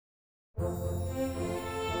Hello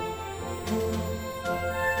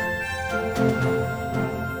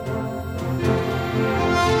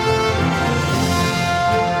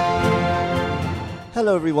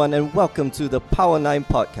everyone and welcome to the Power 9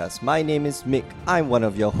 podcast. My name is Mick. I'm one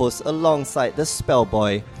of your hosts alongside the spell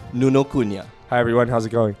boy, Nuno Cunha. Hi everyone, how's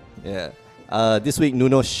it going? Yeah. This week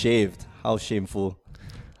Nuno shaved. How shameful.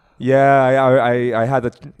 Yeah,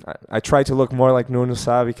 I tried to look more like Nuno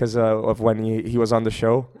Sa because of when he was on the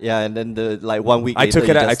show. Yeah, and then the 1 week I later, took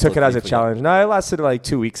it as a forgot. challenge. No, it lasted like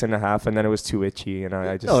 2 weeks and a half, and then it was too itchy, and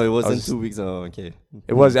I just No, it wasn't 2 weeks. Oh, okay.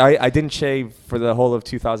 It was. I didn't shave for the whole of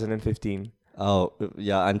 2015. Oh,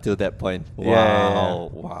 yeah, until that point. Yeah.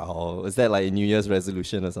 Wow. Is that like a New Year's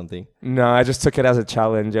resolution or something? No, I just took it as a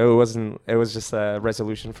challenge. It was just a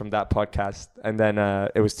resolution from that podcast, and then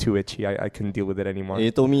it was too itchy. I couldn't deal with it anymore. And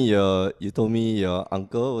you told me your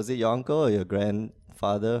uncle, was it your uncle or your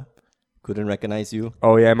grandfather couldn't recognize you?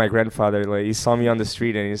 Oh yeah, my grandfather, like he saw me on the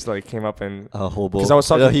street and he's like came up and hobo. because I was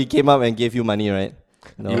talking. He came up and gave you money, right?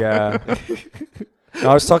 No. Yeah. No,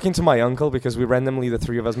 I was talking to my uncle because we randomly, the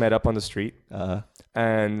three of us, met up on the street.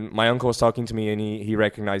 And my uncle was talking to me and he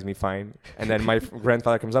recognized me fine. And then my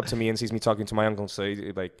grandfather comes up to me and sees me talking to my uncle. So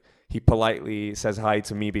he politely says hi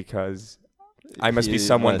to me because I must be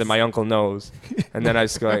someone that my uncle knows. And then I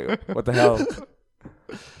just go like, what the hell?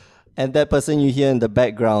 And that person you hear in the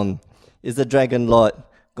background is the Dragon Lord,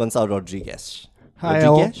 Gonzalo Rodriguez. Hi,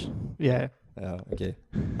 Rodriguez? Yeah. Okay.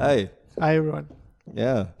 Hi. Hi, everyone.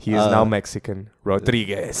 Yeah. He is now Mexican.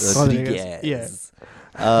 Rodriguez. Yeah.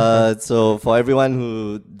 So for everyone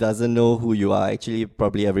who doesn't know who you are, actually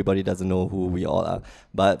probably everybody doesn't know who we all are.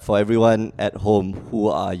 But for everyone at home, who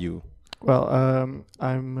are you? Well,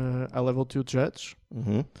 I'm a level 2 judge.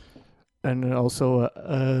 Mm-hmm. And also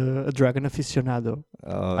a dragon aficionado.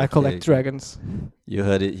 Okay. I collect dragons. You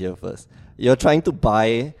heard it here first. You're trying to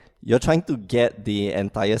get the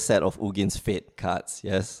entire set of Ugin's Fate cards,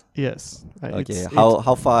 yes? Yes. Okay.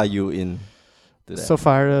 How far are you in? So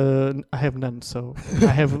far, I have none, so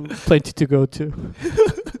I have plenty to go to.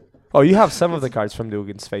 Oh, you have some of the cards from the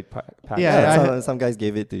Ugin's Fate pack. Yeah, some guys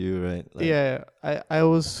gave it to you, right? Yeah, I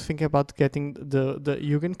was thinking about getting the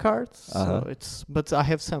Ugin cards, but I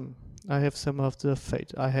have some. I have some of the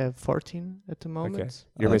Fate. I have 14 at the moment. Okay.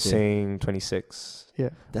 You're missing 26. Yeah.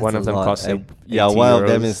 That's one of them costs like 80 one of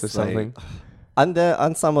them euros is or something. And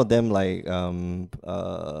some of them and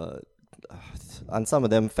some of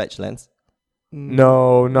them fetch lands.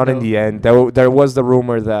 No, not in the end. There was the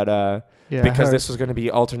rumor that because this was going to be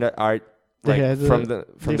alternate art from the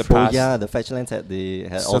past. Yeah, the fetch lands had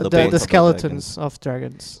all the the skeletons of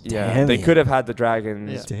dragons. Yeah, Damn they it. could have had the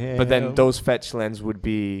dragons, Yeah. but then those fetch lands would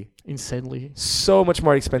be insanely so much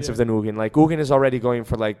more expensive than Ugin. Like Ugin is already going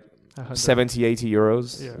for like 70, 80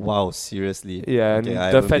 euros. Yeah. Wow, seriously? Yeah, Okay,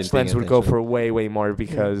 and the fetch lands would go for way more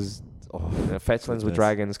because fetch lands with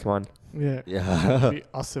dragons. Come on. Yeah. Yeah. Be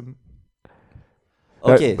awesome.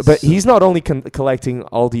 Okay, but he's not only collecting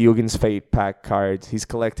all the Yugen's Fate pack cards, he's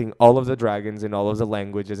collecting all of the dragons in all of the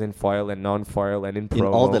languages, in foil and non-foil and in promo. In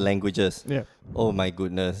all the languages. Yeah. Oh my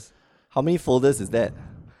goodness. How many folders is that?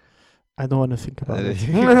 I don't want to think about it.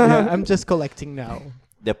 Yeah, I'm just collecting now.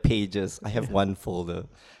 The pages. I have one folder.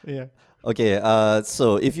 Yeah. Okay,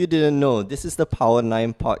 so if you didn't know, this is the Power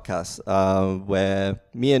 9 podcast, where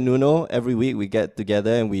me and Nuno, every week we get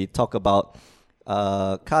together and we talk about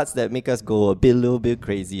cards that make us go a little bit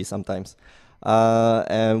crazy sometimes.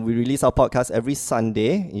 And we release our podcast every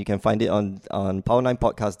Sunday. You can find it on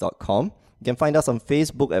power9podcast.com. You can find us on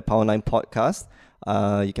Facebook at Power9 Podcast.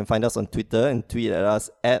 You can find us on Twitter and tweet at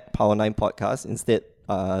us at Power9 Podcast. Instead,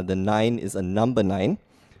 the 9 is a number 9.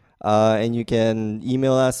 And you can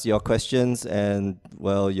email us your questions and,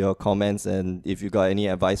 your comments. And if you got any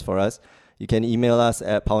advice for us, you can email us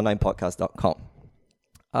at power9podcast.com.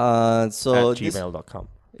 So at gmail.com.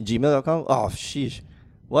 Gmail.com? Oh, sheesh.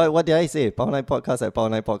 What did I say? Power9podcast at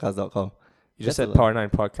power9podcast.com. You just said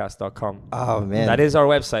power9podcast.com. Oh, man. That is our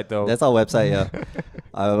website, though. That's our website, yeah.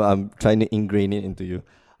 I'm trying to ingrain it into you.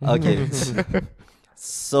 Okay.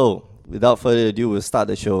 So, without further ado, we'll start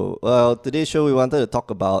the show. Well, today's show, we wanted to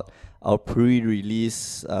talk about our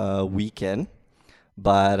pre-release weekend.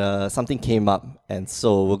 But something came up. And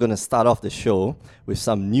so, we're going to start off the show with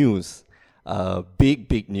some news.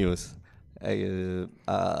 Big news.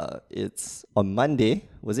 It's on Monday.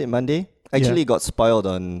 Was it Monday? Actually, it got spoiled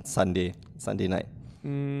on Sunday night.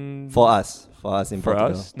 For us in for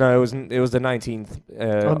Portugal. us? No, it was the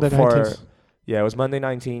 19th. On the 19th. Yeah, it was Monday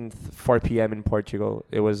 19th, 4 p.m. in Portugal.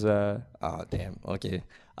 It was... Oh, damn. Okay.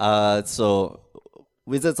 So,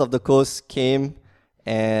 Wizards of the Coast came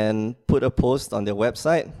and put a post on their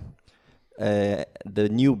website the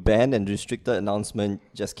new ban and restricted announcement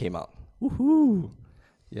just came out. Woohoo!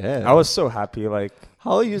 Yeah. I was so happy. Like,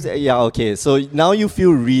 how you say? Yeah, okay. So now you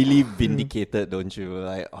feel really vindicated, don't you?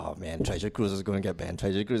 Like, oh man, Treasure Cruise is going to get banned.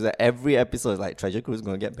 Treasure Cruise. Every episode is like Treasure Cruise is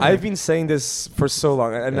going to get banned. I've been saying this for so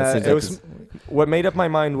long, and it was what made up my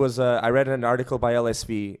mind was I read an article by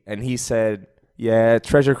LSV, and he said, "Yeah,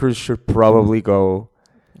 Treasure Cruise should probably go."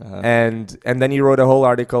 And then he wrote a whole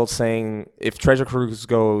article saying if Treasure Cruise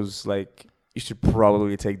goes, like, you should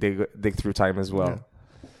probably take dig through time as well.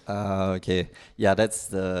 Yeah. Okay. Yeah, that's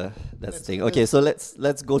the thing. Okay, so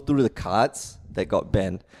let's go through the cards that got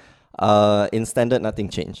banned. In standard, nothing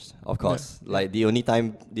changed, of course. Yeah. Like the only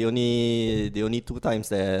two times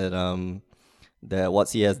that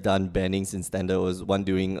WotC has done bannings in standard was one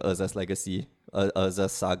during Urza's Legacy,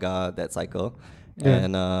 Urza's Saga, that cycle. Yeah.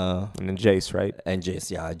 And then Jace, right? And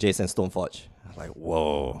Jace, yeah. Jace and Stoneforge. Like,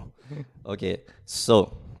 whoa. Okay,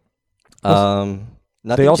 so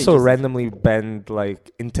they also changes. randomly banned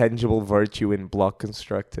like intangible virtue in block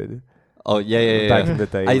constructed. Oh yeah. Back in the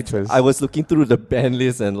day, I was looking through the ban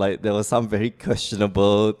list and like there were some very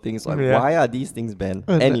questionable things. Like why are these things banned?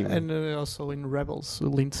 Anyway, and also in Rebels,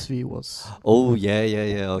 Lindsvi was. Oh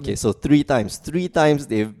yeah. Okay, so three times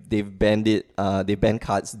they've banned it. They banned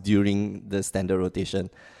cards during the standard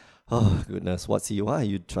rotation. Oh goodness, what are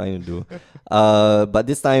you trying to do? But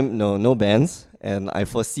this time no bans, and I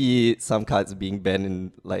foresee some cards being banned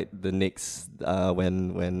in like the next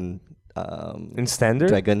when in standard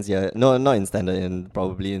dragons, yeah, no, not in standard, and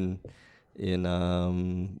probably in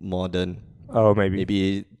modern. Oh,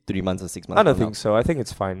 maybe 3 months or 6 months. I don't think so. I think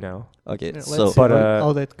it's fine now. Okay, yeah, so let's see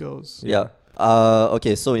how that goes. Yeah.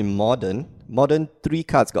 Okay, so in modern 3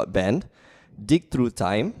 cards got banned. Dig Through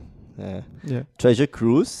Time, Treasure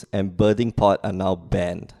Cruise, and Birthing Pod are now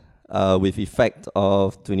banned with effect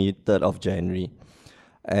of 23rd of January.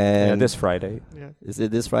 And this Friday. Yeah. Is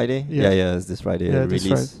it this Friday? Yeah, it's this Friday. Yeah, release. this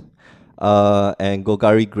Friday. And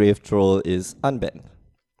Golgari Grave Troll is unbanned.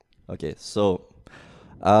 Okay, so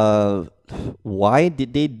why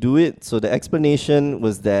did they do it? So the explanation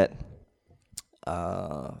was that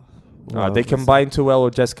they combine too well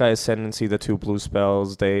with Jeskai Ascendancy, the 2 blue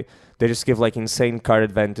spells. They just give like insane card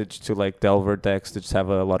advantage to like Delver decks to just have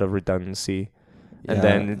a lot of redundancy. And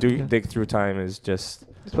then Dig Through Time is just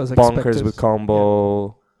bonkers expected. with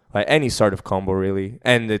combo, like any sort of combo really.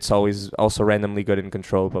 And it's always also randomly good in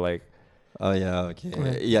control, but like. Oh yeah,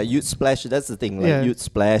 okay. Yeah, you'd splash. That's the thing. Like you'd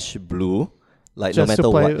splash blue, like just no matter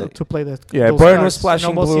what. To play that. Yeah, those Burn cards, was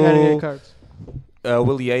splashing normal blue. scenario cards.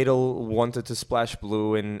 Willie Adel wanted to splash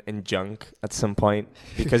blue in Junk at some point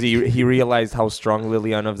because he realized how strong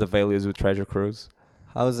Liliana of the Veil is with Treasure Cruise.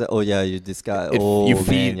 How's that? Oh yeah, you discard. You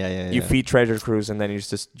feed you feed Treasure Cruise and then you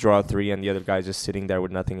just draw 3 and the other guy's just sitting there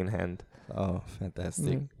with nothing in hand. Oh,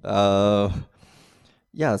 fantastic.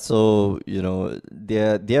 Yeah, so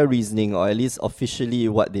their reasoning, or at least officially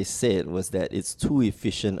what they said, was that it's too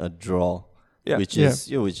efficient a draw. Yeah. Which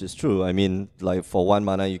is true. I mean, like for 1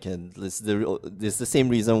 mana you can. It's the same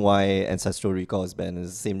reason why Ancestral Recall is banned.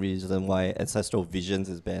 It's the same reason why Ancestral Visions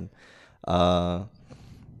is banned.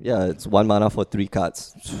 Yeah, it's 1 mana for 3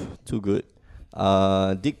 cards. Too good.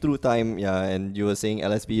 Dig Through Time, and you were saying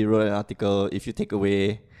LSB wrote an article. If you take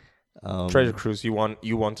away Treasure Cruise, you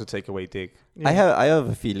want to take away Dig. Yeah. I have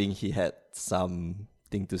a feeling he had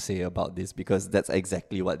something to say about this, because that's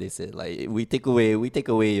exactly what they said. Like we take away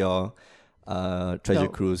your Treasure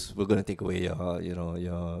Cruise, we're gonna take away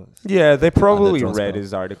your. Yeah, they probably read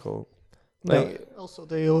his article. Like also,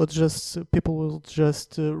 people will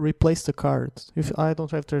just replace the cards. If I don't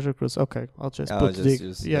have Treasure Cruise, okay, I'll just put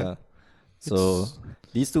Dig. So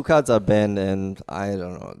these 2 cards are banned, and I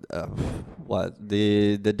don't know what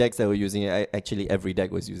the decks that were using it. Actually, every deck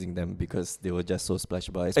was using them because they were just so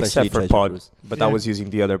splashable, especially except for Treasure Pod. Cruise. But I was using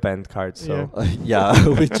the other banned card, so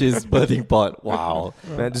which is Birthing Pod. Wow.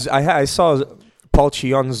 Man, I saw Paul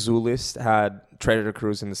Chion's Zoo list had Treasure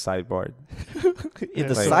Cruise in the sideboard. In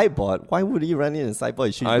the sideboard? Why would he run it in the sideboard?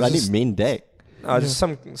 You should run it main deck. Just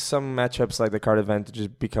some matchups like the card advantage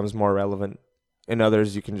just becomes more relevant. In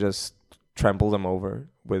others, you can just trample them over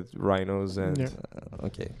with rhinos and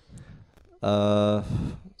okay.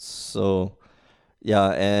 So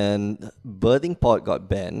and Birthing Pod got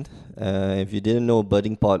banned. If you didn't know,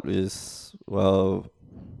 Birthing Pod is,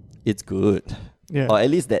 it's good. Yeah. Or at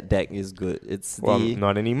least that deck is good. It's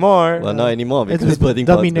not anymore. Not anymore, because Birthing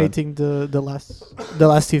dominating the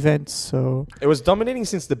last event. So it was dominating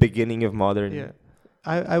since the beginning of Modern. Yeah,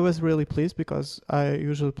 I was really pleased because I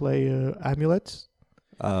usually play Amulet.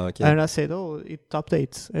 Okay. And I said, oh, it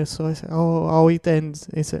updates. And so I said, oh, how it ends?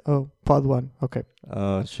 He said, oh, pod 1. Okay.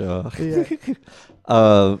 Oh, sure. Yeah.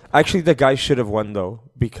 Actually, the guy should have won though,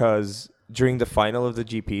 because during the final of the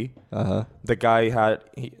GP, the guy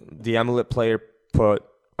the Amulet player put.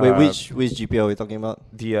 Wait, which GP are we talking about?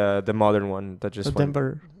 The modern one that just went.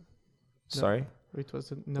 Denver. Sorry. It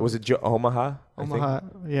was no. Was it Omaha? Omaha?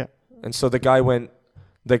 Yeah. And so the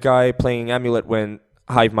guy playing Amulet went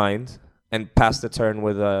Hive Mind and passed the turn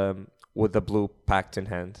with the blue Pact in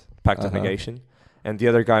hand, Pact of Negation, and the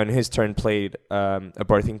other guy on his turn played a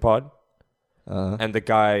Birthing Pod, and the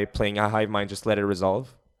guy playing a Hive Mind just let it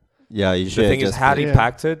resolve. Yeah, you should. The thing is, had he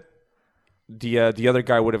pacted, the other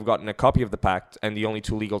guy would have gotten a copy of the Pact, and the only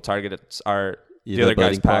two legal targets are the other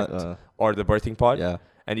guy's Pact or the Birthing Pod. Yeah.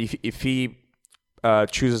 And if he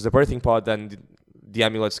chooses the Birthing Pod, then the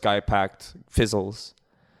Amulet's Sky Pact fizzles.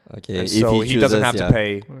 Okay. And so he doesn't have to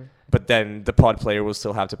pay, but then the pod player will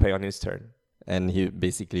still have to pay on his turn. And he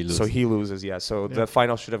basically loses. So he loses, yeah. So the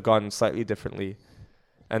final should have gone slightly differently.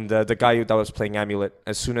 And the guy that was playing Amulet,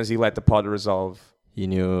 as soon as he let the pod resolve, he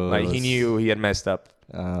knew. He knew he had messed up.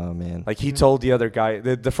 Oh, man. Like, he told the other guy,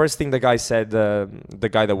 the first thing the guy said, the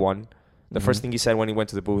guy that won, the first thing he said when he went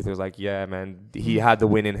to the booth, he was like, yeah, man, he had the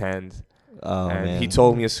win in hand. Oh, and man. he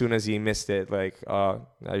told me as soon as he missed it, like, oh,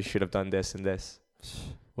 I should have done this and this.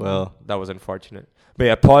 Well, that was unfortunate. But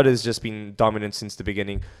yeah, pod has just been dominant since the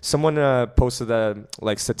beginning. Someone posted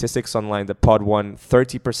statistics online that pod won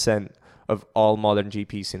 30% of all modern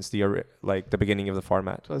GPs since the beginning of the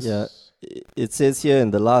format. Yeah, it says here in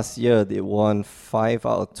the last year they won 5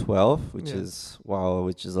 out of 12, which is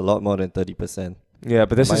a lot more than 30%. Yeah,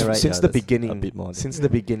 but this is right? since the beginning. A bit more. Since the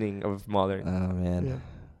beginning of modern. Oh, man. Yeah.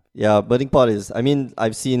 Yeah, Burning Pod is. I mean,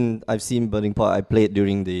 I've seen Burning Pod. I played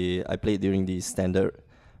during the standard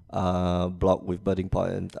block with Burning Pod,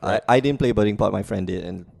 and I didn't play Burning Pod. My friend did,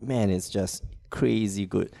 and man, it's just crazy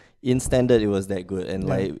good. In standard, it was that good, and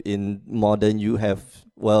like in modern, you have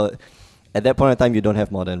at that point in time, you don't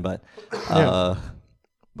have modern, but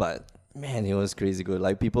man, it was crazy good.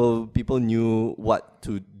 Like people knew what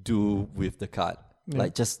to do with the card,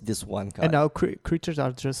 like just this one card. And now creatures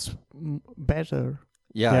are just better.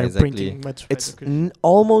 Yeah, they're exactly. printing much It's better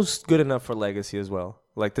almost good enough for Legacy as well.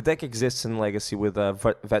 Like the deck exists in Legacy with a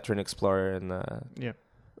Veteran Explorer and and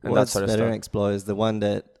that sort of Veteran stuff. Explorer is the one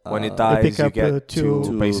that When it you dies, pick you up get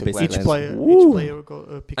two basic basic lands. each player will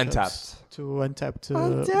go pick Untapped. to untapped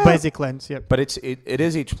basic lands. Yeah, But it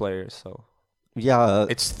is each player, so yeah,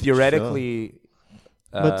 it's theoretically.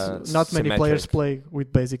 but not many symmetric. players play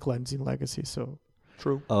with basic lands in Legacy, so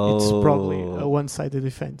True. it's probably a one-sided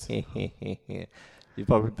defense. You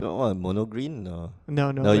probably mono green no.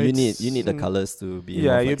 No, No, you need the colors to be.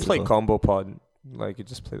 Yeah, more you'd play flexible. combo pod. Like you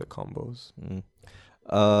just play the combos.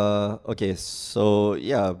 Okay, so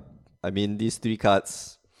yeah, I mean these three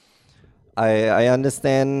cards. I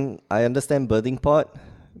understand Birthing Pod,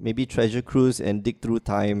 maybe Treasure Cruise and Dig Through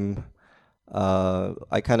Time.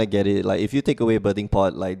 I kind of get it. Like if you take away Birthing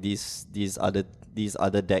Pod, like these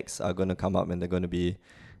other decks are gonna come up and they're gonna be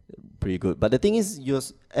pretty good. But the thing is,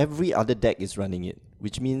 every other deck is running it,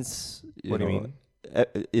 which means What do you mean?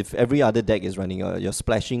 If every other deck is running, you're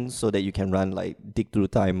splashing so that you can run like Dig Through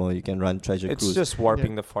Time or you can run Treasure It's Cruise. just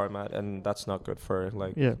warping the format, and that's not good for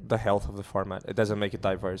the health of the format. It doesn't make it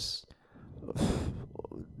diverse.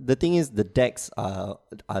 The thing is, the decks are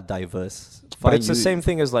diverse. But it's the same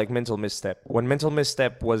thing as like Mental Misstep. When Mental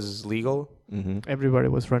Misstep was legal, Everybody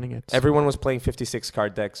was running it. everyone was playing 56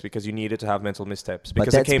 card decks because you needed to have Mental Missteps. But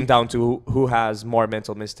Because it that's came down to who has more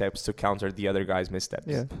Mental Missteps to counter the other guy's missteps.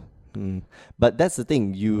 Yeah. But that's the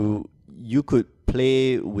thing. You could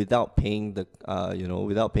play without paying the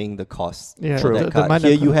cost. Yeah, for that the card. mana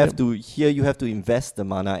Here you have to invest the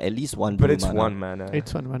mana, at least one blue But it's mana. one mana.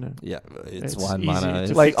 It's one mana. Yeah, it's It's one easy mana. to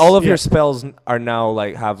It's Like fix. all of your Yeah. spells are now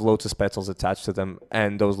like have Lotus Petals attached to them,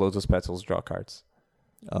 and those Lotus Petals draw cards.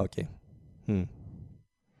 okay.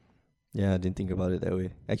 Yeah, I didn't think about it that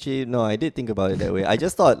way. Actually, no, I did think about it that way. I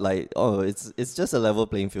just thought like, it's just a level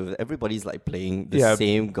playing field. Everybody's like playing the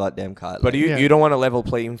same goddamn card. But like, you don't want a level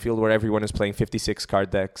playing field where everyone is playing 56 card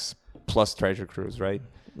decks plus Treasure Cruise, right?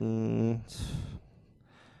 I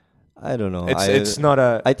don't know. It's not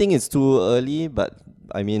a. I think it's too early, but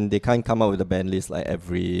I mean they can't come up with a ban list like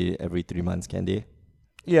every 3 months, can they?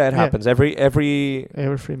 Yeah, it Yeah. happens every 3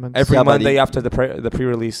 months. every Yeah, but Monday after the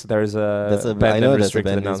pre-release. There's a I know there's a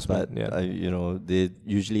restricted ban list, but announcement. Yeah. they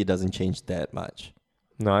usually doesn't change that much.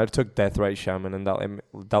 No, I took Deathrite Shaman, and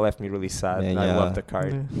that left me really sad. Man, I yeah. love the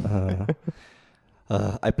card.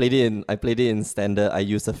 I played it in standard. I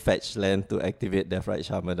used a fetch land to activate Deathrite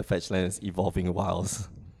Shaman. The fetch land is Evolving Wilds.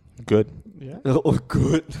 Good. Yeah. Oh,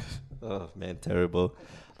 good. Oh man, terrible.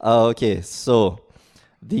 Okay, so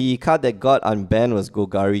the card that got unbanned was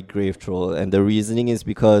Golgari Grave Troll, and the reasoning is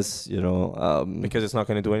because Because it's not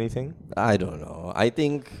going to do anything. I don't know. I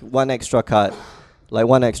think one extra card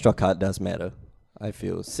does matter. I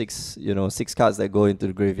feel six cards that go into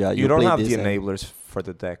the graveyard. You don't play have this the and- enablers for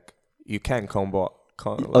the deck. You can combo.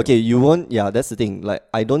 Okay, you won't. Yeah, that's the thing. Like,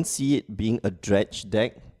 I don't see it being a dredge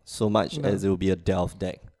deck so much No. as it will be a delve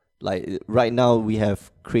deck. Like right now, we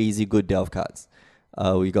have crazy good delve cards.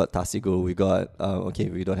 We got Tasigo. We got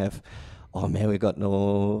we don't have. Oh man, we got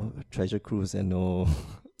no Treasure Cruise and no.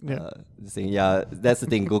 Yeah. That's the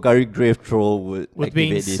thing. Golgari Grave Troll would be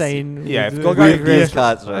activate insane. Yeah, with if the- Golgari these Grave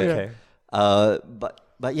cards, right? Okay.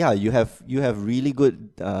 But yeah, you have really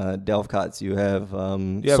good delve cards. You have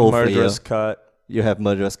You have Soul Murderous Flayer. Cut. You have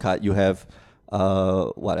Murderous Cut. You have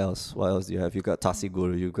what else? What else do you have? You got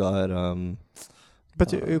Tasigur. You got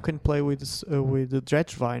But you can play with the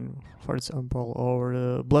Dredge Vine, for example, or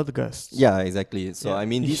Bloodgust. yeah, exactly. So Yeah. I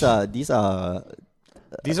mean, these are These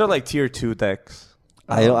are like tier 2 decks.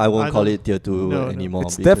 I won't call don't- it tier 2 no. anymore.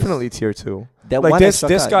 It's because definitely tier 2. that Like one this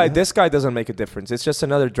extra card, yeah. this guy doesn't make a difference. It's just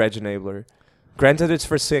another dredge enabler. Granted, it's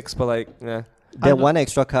for 6, but like, yeah. That I one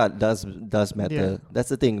extra card does matter. Yeah. That's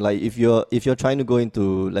the thing. Like if you're trying to go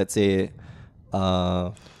into, let's say,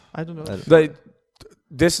 I don't know. Like,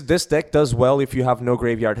 this deck does well if you have no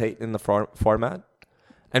graveyard hate in the format,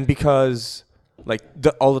 and because like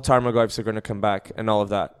all the Tarmogoyfs are going to come back and all of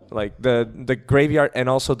that. Like the graveyard, and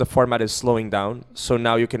also the format is slowing down, so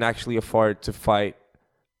now you can actually afford to fight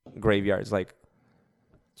graveyards. Like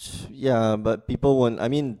yeah, but people won't. I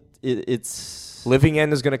mean, it's Living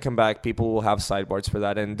End is going to come back. People will have sideboards for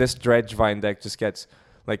that, and this Dredge Vine deck just gets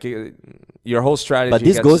like your whole strategy. But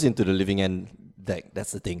this gets, goes into the Living End deck.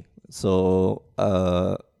 That's the thing. So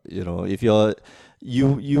if you're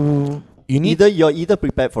you need you're either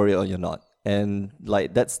prepared for it or you're not, and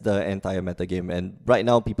like that's the entire meta game. And right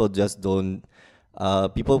now, people just don't.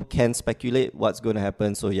 People can speculate what's going to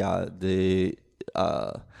happen. So yeah,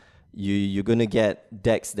 you're gonna get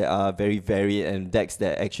decks that are very varied and decks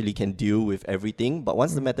that actually can deal with everything. But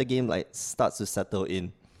once the meta game like starts to settle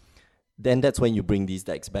in, then that's when you bring these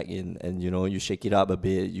decks back in, and you shake it up a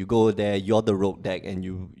bit. You go there, you're the rogue deck, and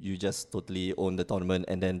you just totally own the tournament.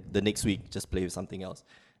 And then the next week, just play with something else.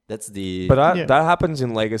 That's the. But that Yeah. that happens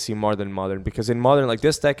in Legacy more than Modern, because in Modern, like,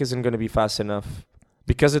 this deck isn't going to be fast enough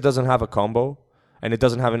because it doesn't have a combo and it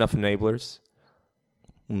doesn't have enough enablers.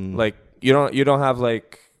 Like you don't have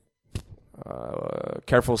like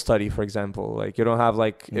Careful Study, for example. Like you don't have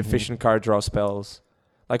like efficient card draw spells.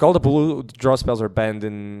 Like all the blue draw spells are banned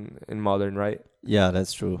in Modern, right? Yeah,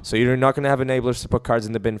 that's true. So you're not going to have enablers to put cards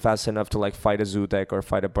in the bin fast enough to like fight a Zoo deck or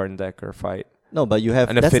fight a Burn deck or fight. No, but you have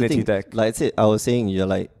An that's the affinity thing. deck. Like I was saying, you're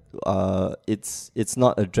like it's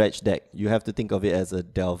not a dredge deck. You have to think of it as a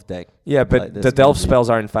delve deck. Yeah, but Like, the there's delve gonna be- spells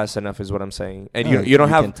aren't fast enough, is what I'm saying. And No, you don't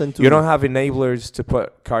you have can turn to- you don't have enablers to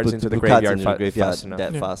put cards into the put cards graveyard, into the graveyard fast enough.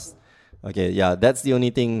 that Yeah. fast. Okay, yeah, that's the only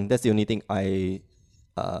thing. That's the only thing I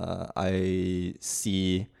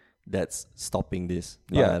see that's stopping this.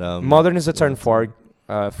 Yeah, But, Modern is a turn yeah.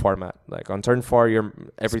 4 format. Like on turn 4,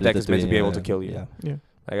 every Split deck the is meant to twin, be able yeah, to kill you. Yeah. Yeah.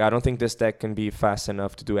 Like I don't think this deck can be fast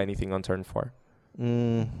enough to do anything on turn 4.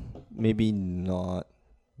 Maybe not.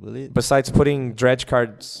 Will it? Besides, putting dredge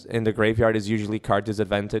cards in the graveyard is usually card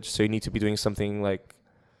disadvantage, so you need to be doing something like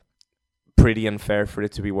pretty unfair for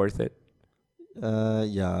it to be worth it.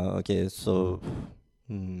 Yeah. Okay. So.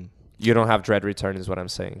 You don't have Dread Return, is what I'm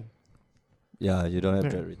saying. Yeah, you don't have Yeah.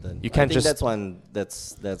 dread return. You can't I think just- that's one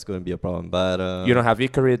that's going to be a problem. But You don't have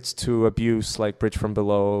Icarids to abuse like Bridge from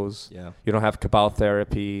Below's. Yeah. You don't have Cabal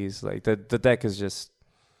therapies. Like the deck is just.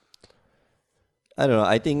 I don't know.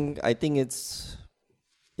 I think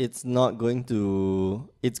it's not going to.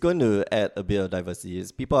 It's going to add a bit of diversity.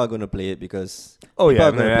 People are going to play it because. Oh people yeah,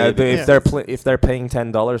 are gonna play it if because- if they're paying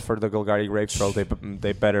 $10 for the Golgari Grave Troll,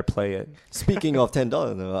 they better play it. Speaking of $10,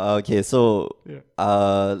 okay. So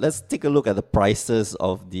let's take a look at the prices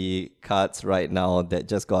of the cards right now that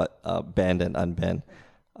just got banned and unbanned.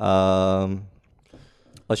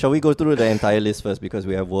 Or shall we go through the entire list first, because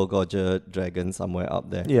we have Wargorger Dragon somewhere up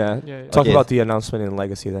there. Yeah. Yeah, yeah. Talk Okay. about the announcement in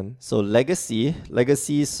Legacy then. So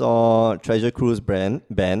Legacy saw Treasure Cruise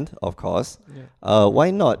banned, of course. Yeah.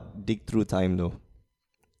 Why not Dig Through Time though?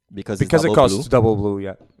 Because It double costs blue? double blue,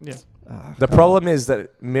 yeah. Yeah. The problem is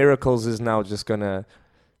that Miracles is now just gonna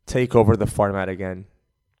take over the format again,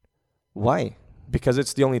 Why? because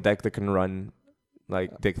it's the only deck that can run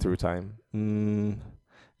like Dig Through Time.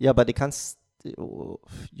 Yeah, but they can't.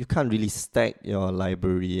 You can't really stack your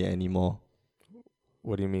library anymore.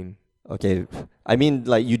 What do you mean? Okay, I mean,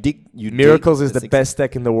 like you Miracles dig is the six- best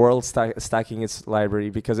deck in the world stacking its library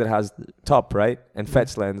because it has top, right? And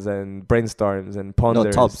fetch lands and brainstorms and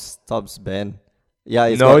ponders. No, tops ban.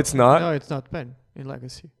 Yeah, No, it's not. No, it's not banned in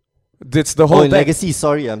Legacy. It's the whole in deck. Legacy.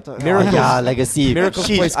 Sorry, I'm talking. Miracles. Yeah, Legacy. Miracles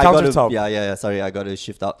Shit, plays I gotta- countertop. Yeah. Sorry, I got to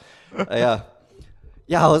shift out. Yeah.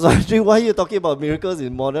 Yeah, I was wondering why you're talking about Miracles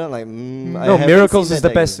in Modern. Like, I No, haven't Miracles seen is that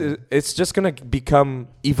the deck. best. It's just gonna become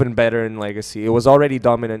even better in Legacy. It was already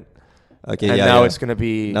dominant, Okay, and yeah, now yeah. it's gonna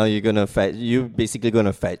be. Now you're gonna fetch. You basically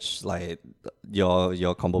gonna fetch like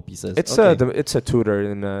your combo pieces. It's it's a tutor,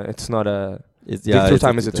 and it's not a. It's, Dig through it's a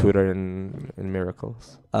time is a tutor. tutor in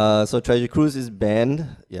Miracles. So Treasure Cruise is banned.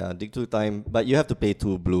 Yeah, dig through time, but you have to pay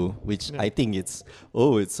 2 blue, which Yeah. I think it's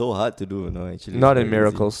so hard to do. No, actually, Not it's in very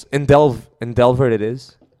easy. Miracles. In Delver it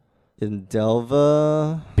is In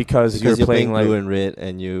Delver, because you're playing like blue and red,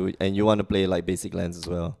 and you want to play like basic lands as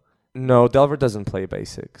well. no. Delver doesn't play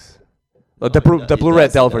basics. Oh, The it blue red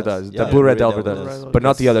does, it Delver does. does. Yeah, The blue red blue-red Delver Delver does, does. but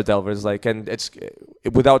not the Yes. other Delvers. Like, and it's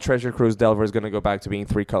without Treasure Cruise, Delver is gonna go back to being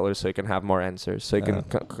 3 colors, so you can have more answers, so you can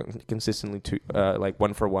consistently like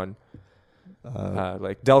 1-for-1.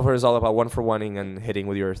 Like Delver is all about 1-for-1ing and hitting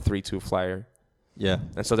with your 3/2 flyer, Yeah.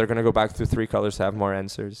 and so they're gonna go back to 3 colors to have more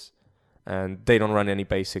answers, and they don't run any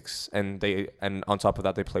basics, and on top of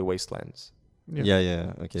that they play Wastelands.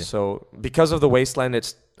 Yeah. Okay. So because of the Wasteland,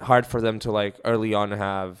 it's hard for them to like early on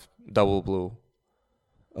have double blue.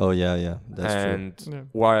 Oh yeah. That's true. And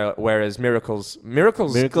Yeah. whereas Miracles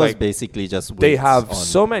Miracles like, basically just they waits have on.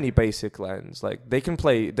 so many basic lands. Like they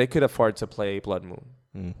could afford to play Blood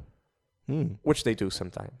Moon, which they do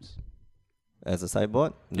sometimes. As a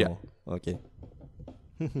sideboard? Yeah. No. Okay.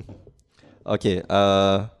 Okay.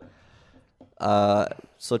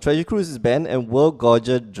 So Treasure Cruise is banned and World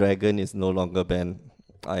Gorger Dragon is no longer banned.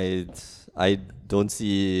 I don't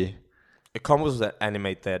see. It combos with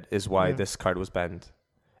Animate Dead is why Yeah. this card was banned.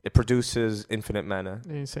 It produces infinite mana.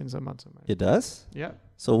 Insane amount of money. It does. Yeah.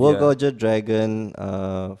 So World Yeah. Gorger Dragon,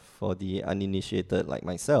 for the uninitiated like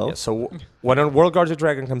myself. Yeah, so when a World Guardian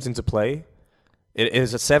Dragon comes into play, it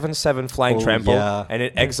is a 7/7 flying trample, yeah. and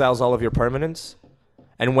it exiles all of your permanents.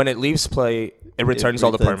 And when it leaves play, it returns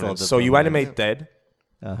all the returns all permanents. the So you permanents. animate Dead,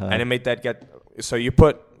 Uh-huh. animate Dead. So you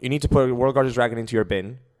need to put a World Guardian Dragon into your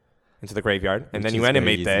bin, into the graveyard, and Which then you is very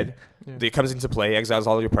animate easy. Dead. Yeah. It comes into play, exiles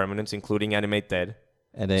all your permanents, including animate Dead.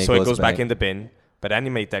 And then So it goes back in the bin, but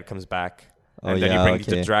animate Dead comes back, and then you bring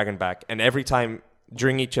the dragon back. And every time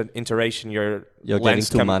during each iteration, You're getting lands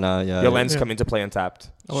 2 come, mana. Yeah. your lands Yeah. come into play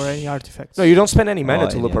untapped. Or any artifacts. No, you don't spend any mana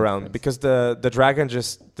to any loop around artifacts. because the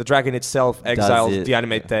dragon itself exiles it, the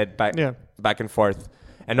animate Dead back Yeah. back and forth,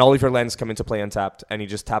 and all of your lands come into play untapped, and you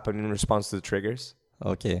just tap them in response to the triggers.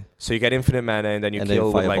 Okay. So you get infinite mana, and then you And then kill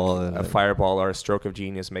with like fireball and a like- fireball or a stroke of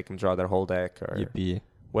genius, make them draw their whole deck or Yippee.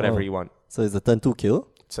 whatever Oh. you want. So it's a turn 2 kill?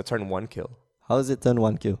 It's a turn 1 kill. How is it turn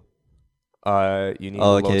 1 kill? You need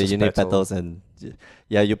Okay, Lotus you need Petal. petals and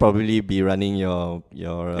you'll probably be running your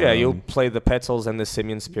Yeah, you'll play the petals and the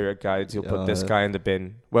Simian Spirit Guides. You'll put this guy in the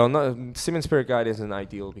bin. Well, no, Simian Spirit Guide isn't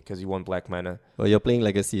ideal because you want black mana. well, you're playing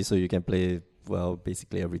Legacy, so you can play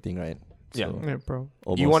basically everything, right? Yeah. So, Yeah, bro.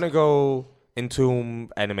 almost. You want to go Entomb,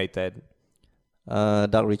 Animate Dead.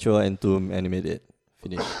 Dark Ritual and Tomb animated.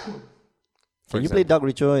 Finish. For Can you play example. Dark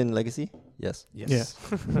Ritual in Legacy? Yes. Yes.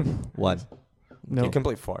 1. No. You can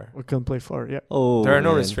play 4. We can play 4. Yeah. Oh, There are no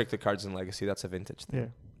man. restricted cards in Legacy. That's a vintage thing. Yeah.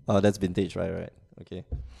 Oh, that's vintage, right. Okay.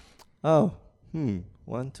 Oh,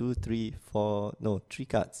 1, 2, 3, 4. No, 3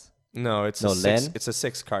 cards. No, it's No, a six. land? It's a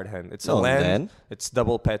 6-card hand. It's No, a land. land. It's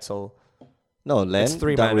double petal. No, land. It's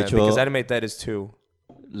 3 Dark mana Ritual. because Animate Dead is 2.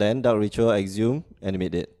 Land, Dark Ritual, Exhume,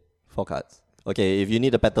 animate it. 4 cards. Okay, if you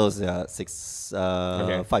need the petals,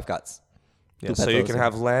 5 cards. Yeah, Two so you petals, can yeah.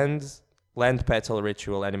 have land, petal,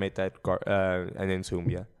 ritual, Animate Dead, and Entomb.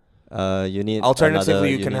 Yeah. You need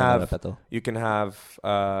Alternatively, you can need another have- petal. You can have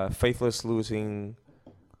Faithless Losing,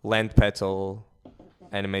 land, petal,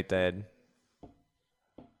 Animate Dead,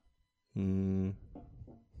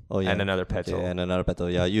 Oh yeah, and another petal. Okay, and another petal.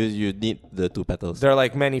 Yeah, you need the 2 petals. There are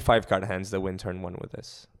like many 5-card hands that win turn 1 with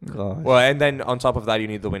this. Gosh. Well, and then on top of that, you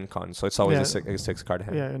need the win con, so it's always Yeah. a 6-card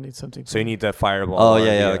hand. Yeah, I need something. So you need the fireball. Oh or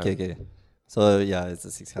yeah, the, okay. So yeah, it's a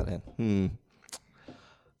 6-card hand.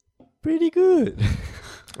 Pretty good.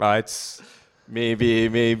 It's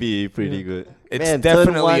maybe pretty good. it's Man, turn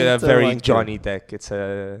definitely one, a turn very one kill. Johnny deck. It's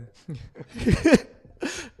a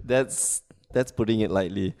That's putting it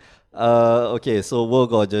lightly. Okay, so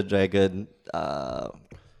World Gorger Dragon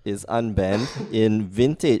is unbanned. In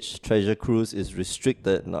Vintage, Treasure Cruise is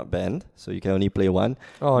restricted, not banned. So you can only play 1.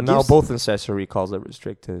 now Gives- both ancestral recalls are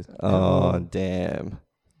restricted. Oh damn.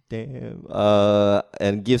 Damn.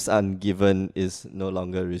 And gifts ungiven is no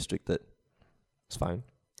longer restricted. It's fine.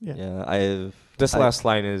 Yeah. This last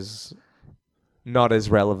line is not as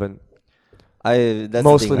relevant. That's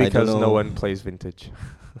mostly the thing, because I don't no know. one plays vintage.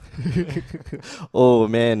 Oh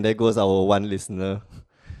man, there goes our one listener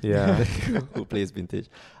Yeah. who plays vintage.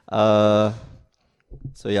 So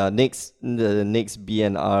yeah, the next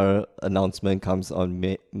BNR announcement comes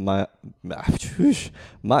on March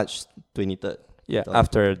 23rd. Yeah.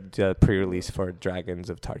 After the pre-release for Dragons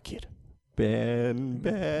of Tarkir. Ban.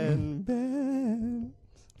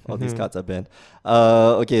 All these cards are banned.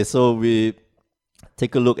 Okay, so we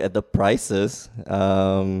take a look at the prices.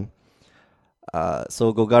 So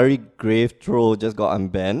Golgari Grave Troll just got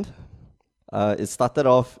unbanned. It started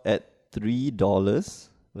off at $3.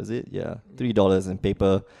 Was it? Yeah, $3 in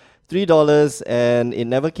paper. $3, and it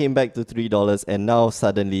never came back to $3, and now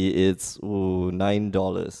suddenly it's $9.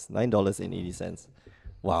 $9.80.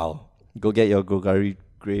 Wow. Go get your Golgari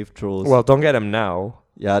Grave Trolls. Well, don't get them now.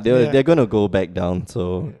 Yeah, they're gonna go back down,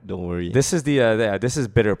 so don't worry. This is this is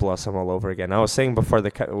Bitter Blossom all over again. I was saying before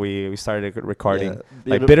we started recording,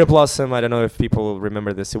 Bitter Blossom. I don't know if people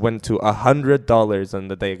remember this. It went to $100 on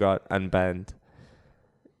the day it got unbanned.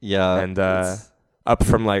 Yeah, and up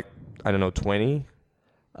from like I don't know 20.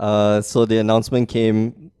 So the announcement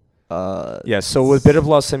came. So with Bitter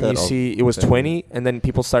Blossom, you see it was February. 20, and then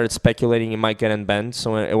people started speculating it might get unbanned,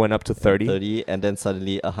 so it went up to 30. 30, and then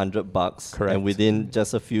suddenly $100. Correct. And within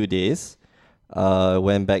just a few days,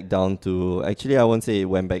 went back down to. Actually, I won't say it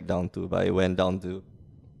went back down to, but it went down to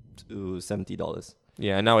 $70.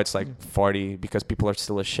 Yeah, and now it's like 40 because people are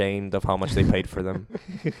still ashamed of how much they paid for them.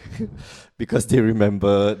 Because they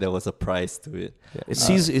remember there was a price to it. Yeah, it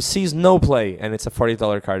sees no play, and it's a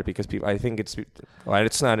 $40 card because people. I think it's not.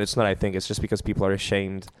 I think it's just because people are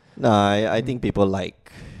ashamed. Nah, I think people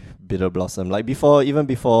like Bitter Blossom. Like even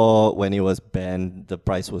before when it was banned, the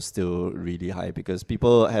price was still really high because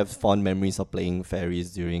people have fond memories of playing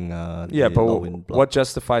fairies during but Lorwyn Blood. what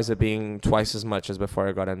justifies it being twice as much as before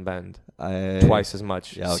it got unbanned? Twice as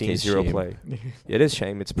much. Yeah, okay, seeing zero shame. play. It is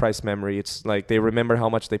shame. It's price memory. It's like they remember how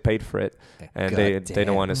much they paid for it, and they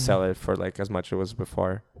don't want to sell it for like as much it was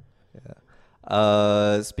before. Yeah.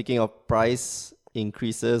 Speaking of price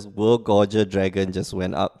increases, World Gorger Dragon just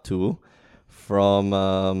went up too. From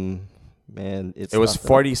it was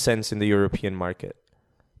 40 cents in the European market.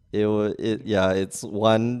 It's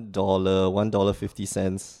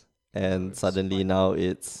 $1.50, and suddenly now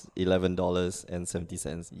it's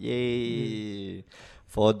 $11.70. Yay!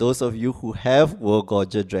 For those of you who have World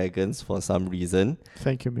Gorger Dragons for some reason,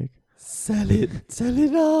 thank you, Mick. Sell it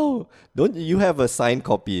now. Don't you have a signed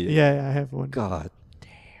copy? Yeah, I have one. God.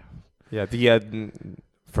 Yeah,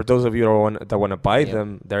 for those of you that want to buy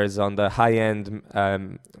them, there's on the high-end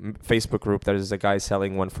Facebook group, there's a guy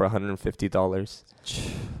selling one for $150.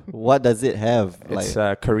 What does it have? It's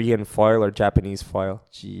Korean foil or Japanese foil.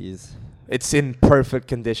 Jeez. It's in perfect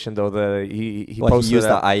condition though. He used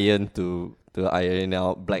the iron to iron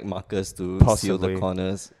out black markers to seal the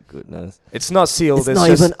corners. Goodness. It's not sealed.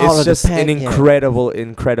 It's just in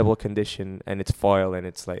incredible condition, and it's foil, and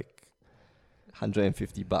it's like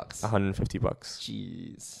 $150. $150.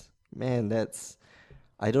 Jeez, man, that's.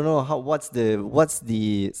 I don't know what's the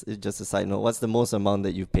just a side note. What's the most amount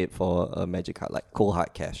that you've paid for a Magic card, like cold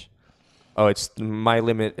hard cash? Oh, it's my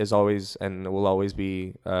limit is always and will always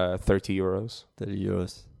be 30 euros. 30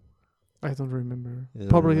 euros. I don't remember.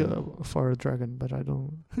 Probably for a dragon, but I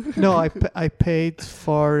don't. No, I paid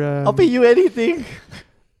for. I'll pay you anything.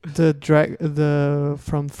 The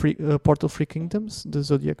from Portal Free Kingdoms, the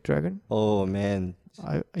Zodiac Dragon. Oh man,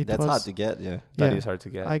 that's hard to get. Yeah, that is hard to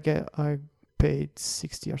get. I paid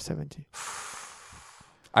 60 or 70.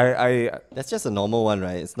 That's just a normal one,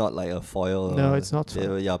 right? It's not like a foil. No, it's not.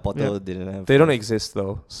 Portal didn't have. They don't exist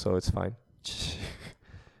though, so it's fine.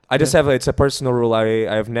 I just have it's a personal rule.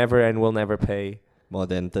 I've never and will never pay more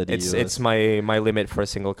than 30 euros. It's my limit for a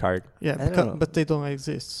single card. Yeah, but they don't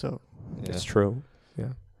exist, so it's true.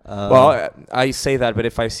 Yeah. Well, I say that, but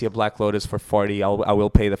if I see a Black Lotus for 40, I will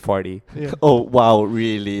pay the 40. Yeah. Oh wow,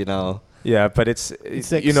 really now? Yeah, but it's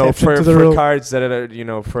for cards that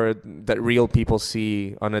are for that real people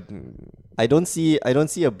see on a. I don't see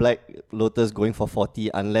a Black Lotus going for 40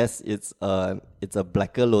 unless it's a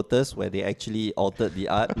blacker Lotus where they actually altered the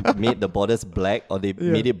art, made the borders black, or they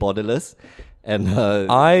made it borderless, and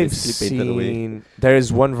I've seen there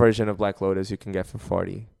is one version of Black Lotus you can get for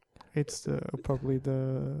 40. It's probably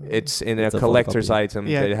the. It's in a collector's item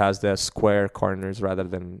that it has the square corners rather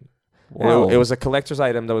than. Wow. It was a collector's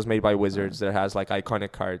item that was made by Wizards that has like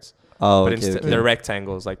iconic cards. Oh, But okay, instead, okay. they're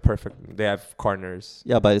rectangles, like perfect. They have corners.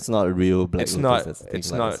 Yeah, but it's not a real Black It's Lotus. not. that's the thing,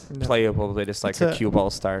 It's like, not No. playable. But it's like It's a a- cube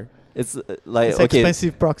all-star. It's like It's okay.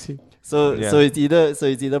 expensive proxy. So Yeah. so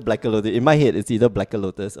it's either Black Lotus. In my head, it's either Black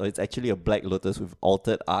Lotus or it's actually a Black Lotus with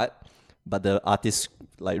altered art, but the artist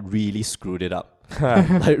like really screwed it up,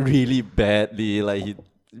 like really badly. Like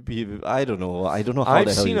I don't know. I don't know how the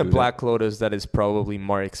I've hell seen you a do Black Lotus that is probably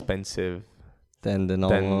more expensive that than the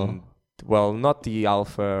normal. than, well, not the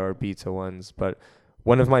alpha or beta ones, but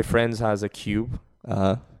one of my friends has a cube,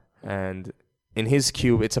 Uh and in his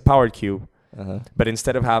cube, it's a powered cube, huh. but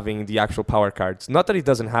instead of having the actual power cards, not that he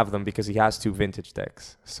doesn't have them because he has 2 vintage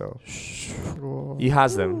decks, so Whoa. he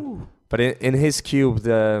has them. But in his cube,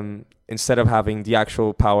 instead of having the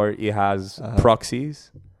actual power, he has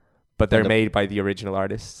proxies, but they're And the- made by the original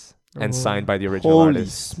artists and Oh. signed by the original Holy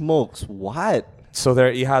artists. smokes! What? So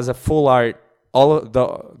there, he has a full art. All of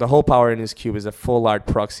the whole power in his cube is a full art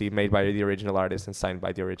proxy made by the original artist and signed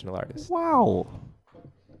by the original artist. Wow.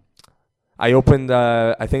 I opened,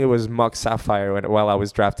 I think it was Mock Sapphire while I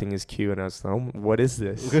was drafting his cube, and I was like, oh, what is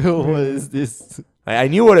this? What is this? I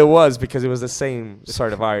knew what it was because it was the same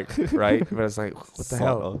sort of art, right? But I was like, what the Sort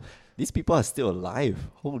hell? of. These people are still alive.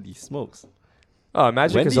 Holy smokes! Oh,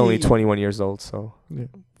 Magic When is did only he- 21 years old, so. Yeah.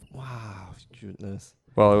 Wow, goodness.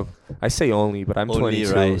 Well, I say only, but I'm Only,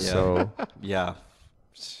 22, right, yeah. so. Yeah.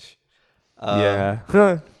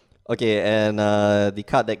 Yeah. Okay, and the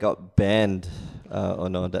card that got banned. Oh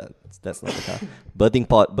no, that's not the card. Birthing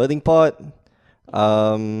Pot. Birthing Pot.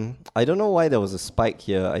 I don't know why there was a spike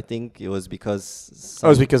here. I think it was because. That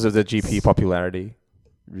was because of the GP popularity.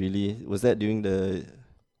 Really? Was that during the?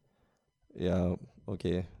 Yeah.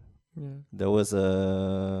 Okay. Yeah. There was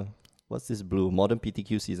a. What's this blue? Modern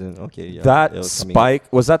PTQ season. Okay. Yeah. That it was coming.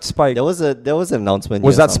 spike, was that spike? There was an announcement.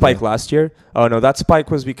 Was here that spike somewhere. last year? Oh no, that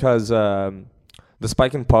spike was because the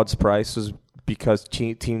spike in Pod's price was because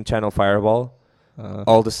Team Channel Fireball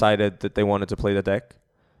all decided that they wanted to play the deck.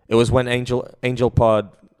 It was when Angel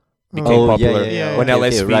Pod became Oh, yeah, popular. yeah, yeah. When Okay,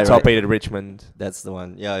 LSV right, top right. 8 Richmond. That's the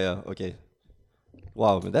one. Yeah, yeah. Okay.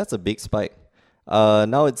 Wow, that's a big spike.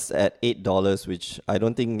 Now it's at $8, which I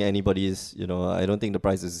don't think anybody's. I don't think the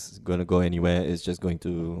price is gonna go anywhere. It's just going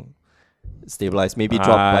to stabilize. Maybe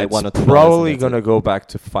drop by It's $1 or $2. probably and that's gonna it. go back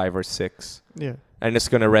to 5 or 6, Yeah. and it's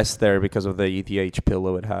gonna rest there because of the ETH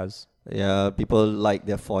pillow it has. Yeah, people like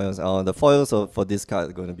their foils. The foils for this card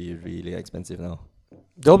are gonna be really expensive now.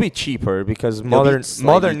 They'll be cheaper because They'll be modern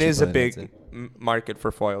slightly is a cheaper, that's big market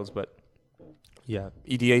for foils, but yeah,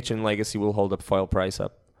 EDH and Legacy will hold up foil price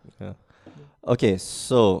up. Yeah. Okay,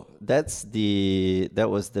 so that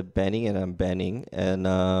was the banning and unbanning,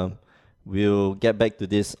 and we'll get back to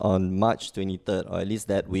this on March 23rd, or at least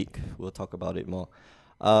that week. We'll talk about it more.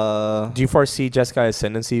 Do you foresee Jeskai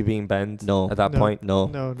Ascendancy being banned No. at that No. point? No,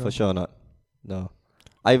 No, no. for sure not. No,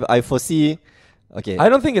 I foresee. Okay, I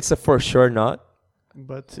don't think it's a for sure not.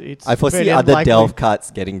 But it's. I foresee very other unlikely. Delve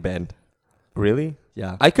cards getting banned. Really?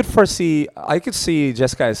 Yeah, I could see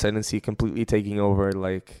Jeskai Ascendancy completely taking over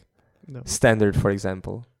like No. Standard, for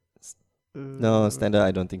example. no standard.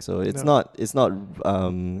 I don't think so. It's No. not. It's not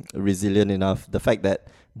resilient enough. The fact that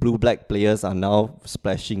blue-black players are now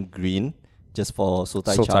splashing green just for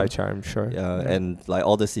Sultai Charm. Sultai Charm, sure. Yeah, Yeah. and like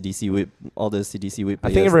all the CDC whip players. I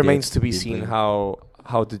think it remains to be they've seen been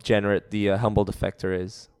how degenerate the Humble Defector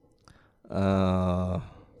is.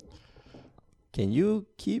 Can you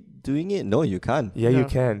keep doing it? No, you can't. Yeah, you No.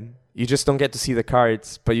 can. You just don't get to see the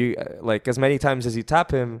cards, but you like as many times as you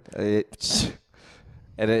tap him. And It's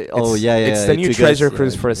it the new triggers- treasure yeah,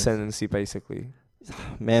 cruise it for triggers. Ascendancy, basically.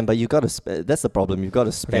 Man, but you gotta. That's the problem. You gotta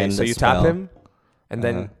Okay, spend. so the you spell. tap him, and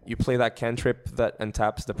then Uh-huh. you play that cantrip that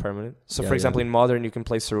untaps the permanent. So, Yeah, for yeah. example, in Modern, you can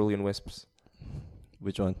play Cerulean Wisps.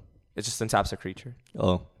 Which one? It just untaps a creature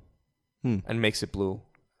Oh. and makes it blue,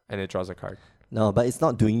 and it draws a card. No, but it's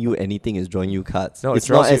not doing you anything. It's drawing you cards. No, it's it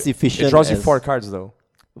draws not as efficient. It draws you as 4 cards, though.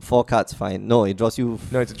 4 cards. Fine. No, it draws you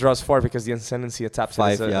No, it draws 4 because the Ascendancy untaps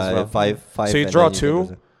 5. it Yeah, as well. 5. So you and draw then 2,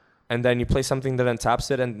 can- and then you play something that untaps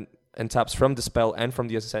it and taps from the spell and from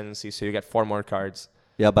the Ascendancy, so you get 4 more cards.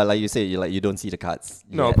 Yeah, but like you say, you don't see the cards.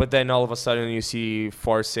 No, yet. but then all of a sudden you see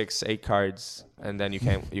 4, 6, 8 cards, and then you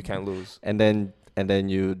can't lose. and then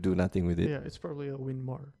you do nothing with it. Yeah, it's probably a win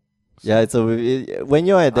more. Yeah, when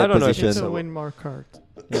you're at I that don't know if position. It's a so. win more card.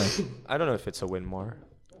 Yeah. I don't know if it's a win more.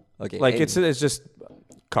 Okay. Like and- it's just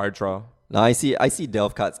card draw. now I see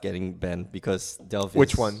Delve cards getting banned because Delve.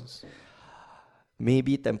 Which is ones?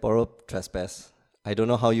 Maybe Temporal Trespass. I don't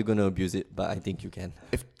know how you're gonna abuse it, but I think you can.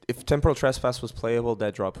 If Temporal Trespass was playable,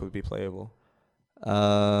 Dead Drop would be playable.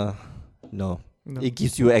 No, No. It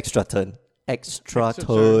gives you extra turn. Extra Extra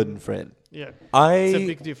turn, turn. friend. Yeah, it's a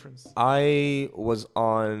big difference. I was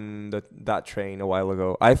on that train a while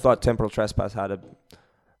ago. I thought Temporal Trespass had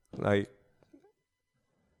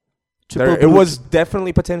it was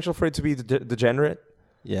definitely potential for it to be degenerate.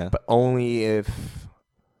 Yeah. But only if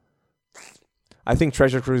I think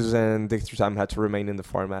Treasure Cruise and Dig Through Time had to remain in the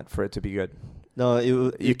format for it to be good. No,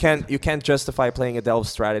 You can't justify playing a delve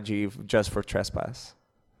strategy just for Trespass.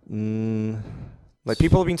 Like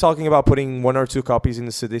people have been talking about putting 1 or 2 copies in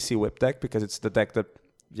the Sidisi whip deck because it's the deck that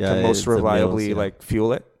can most reliably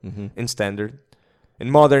fuel it in standard.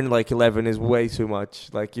 In modern, 11 is way too much.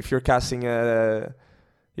 Like if you're casting it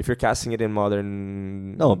in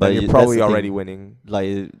modern, no, but you're probably already winning.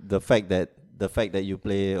 Like the fact that you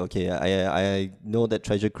play, okay, I know that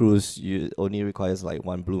Treasure Cruise only requires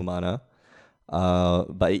 1 blue mana,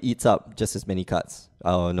 but it eats up just as many cards.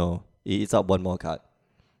 Oh no, it eats up 1 more card.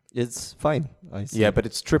 It's fine. I see. Yeah, but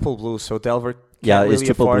it's triple blue, so Delver can't really it's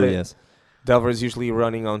triple afford blue. it. Yes, Delver is usually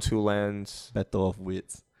running on 2 lands. Battle of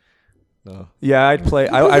Wits. No. Yeah, I'd play.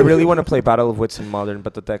 I really want to play Battle of Wits in modern,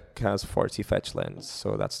 but the deck has 40 fetch lands,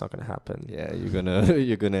 so that's not gonna happen. Yeah,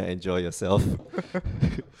 you're gonna enjoy yourself.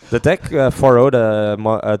 The deck for'd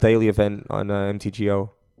a daily event on MTGO.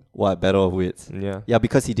 What, Battle of Wits? Yeah. Yeah,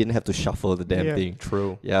 because he didn't have to shuffle the damn thing.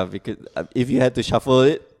 True. Yeah, because if you had to shuffle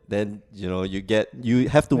it, then you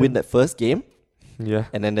have to win that first game, Yeah.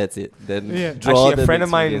 and then that's it. Then Actually, a the friend of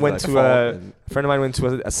next mine games went like to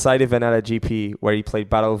fall a side event at a GP where he played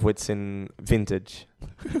Battle of Wits in Vintage.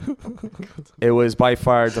 It was by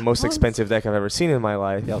far the most expensive deck I've ever seen in my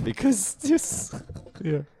life. Yeah, because just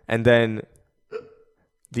And then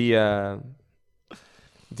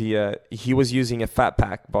he was using a Fat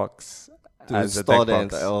Pack box to as a store deck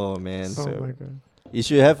the box. oh man. Oh So- my god. You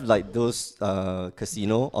should have those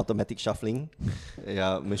casino automatic shuffling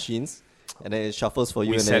machines, and then it shuffles for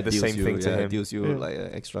you We and said then the it deals same you, thing to him. deals you Yeah. like an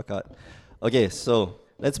extra card. Okay, so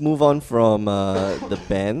let's move on from the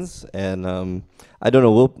bands, and I don't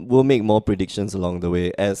know. We'll make more predictions along the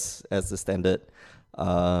way as the standard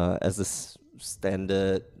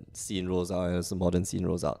standard scene rolls out, as the modern scene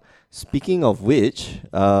rolls out. Speaking of which,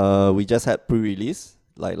 we just had pre-release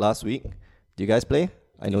last week. Do you guys play?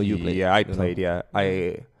 I know you played. Yeah, I played. Yeah,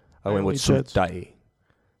 I went with only judged. Sultai.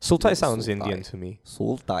 Sultai sounds Sultai. Indian to me.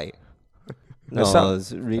 Sultai. No, No,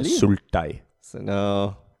 really? Sultai. So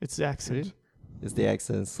no, It's the accent. it's the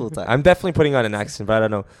accent. Sultai. I'm definitely putting on an accent, but I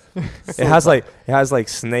don't know. It has like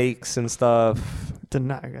snakes and stuff. The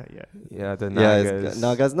Naga, yeah. Yeah, the Yeah, Nagas. it's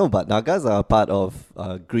Nagas. No, but Nagas are part of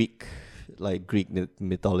Greek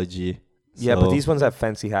mythology. Yeah, but So- these ones have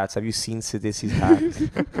fancy hats. Have you seen Sidisi's hat?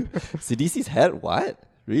 Sidisi's hat? What?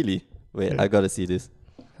 Really? Wait, Yeah. I gotta see this.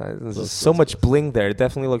 There's Close, so close, much close. bling there. It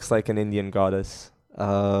definitely looks like an Indian goddess.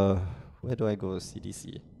 Where do I go?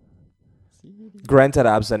 CDC. Granted,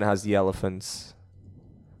 Abzan has the elephants,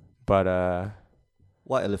 but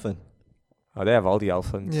What elephant? they have all the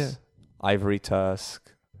elephants. Yeah. Ivory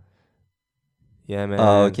Tusk. Yeah, man.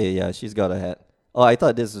 Oh, okay, yeah, she's got a hat. Oh, I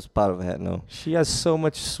thought this was part of a hat. No, She has so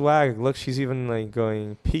much swag. Look, she's even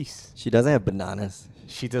going peace. she doesn't have bananas.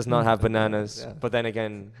 She does not have bananas. Yeah. But then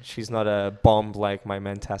again, she's not a bomb like my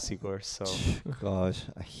man Tassigor. So Gosh,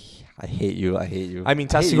 I hate you. I hate you. I mean,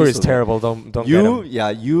 hate Tassigor you is so bad. terrible. Don't get You, him.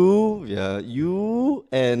 you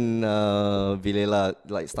and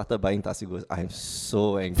Vilela started buying Tassigos. I'm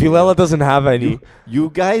so angry. Vilela doesn't have any. You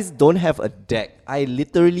guys don't have a deck. I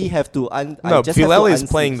literally have to. I No, just have to Vilela is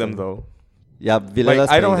unseat playing them them. though. Yeah, Vilela's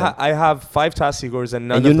I don't. playing them. I have 5 Tassigors and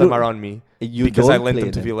none And you of them know- are on me You because I don't lent play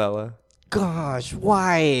them to them. Vilela. Gosh,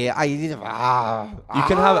 why? You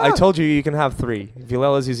can have. I told you can have 3.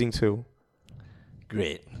 Vilela's using 2.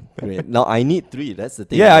 Great. Now I need 3. That's the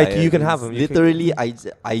thing. Yeah, you can have them. You can- Literally,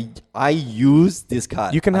 I use this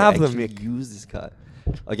card. You can I have them, actually Mick. Use this card.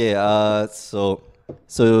 Okay.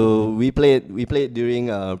 So we played during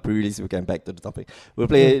pre-release weekend. Back to the topic. We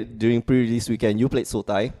played during pre-release weekend. You played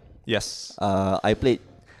Sultai. Yes.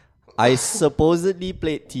 I supposedly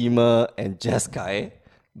played Teamer and Jeskai,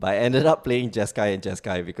 but I ended up playing Jeskai and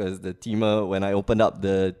Jeskai because the Teamer, when I opened up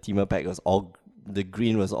the Teamer pack, the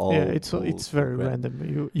green was all. Yeah, it's very red.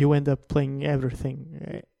 random. You end up playing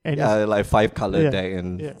everything. And Yeah, like 5 color Yeah, deck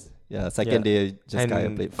and yeah. second day Jeskai I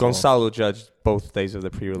And played 4. Gonzalo judged both days of the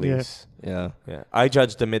pre-release. Yeah. Yeah. I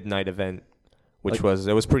judged the midnight event, which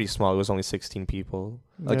Okay. was pretty small. It was only 16 people.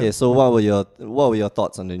 Okay, yeah. so what were your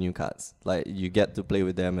thoughts on the new cards? Like you get to play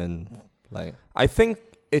with them and like I think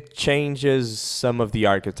it changes some of the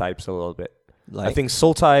archetypes a little bit. like I think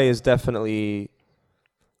Sultai is definitely.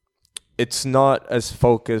 It's not as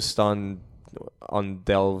focused on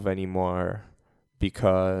delve anymore,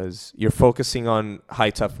 because you're focusing on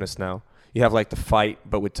high toughness now. You have like the fight,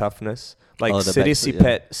 but with toughness. Like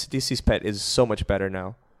Sidisi's pet is so much better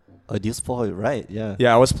now. Oh, this for it, right? Yeah.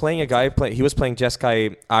 Yeah, I was playing a guy. He was playing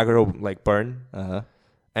Jeskai aggro like burn.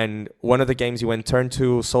 And one of the games he went turn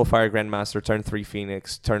 2 Soulfire Grandmaster, turn 3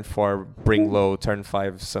 Phoenix, turn 4 Bring Low, turn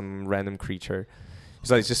 5 some random creature.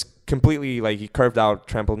 So it's just completely like he curved out,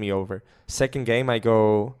 trampled me over. Second game I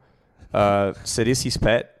go Sidisi's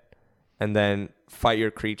pet, and then fight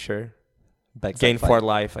your creature. Gain 4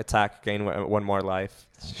 life, attack, gain 1 more life.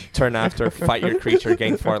 Turn after, fight your creature,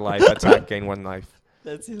 gain 4 life, attack, gain 1 life.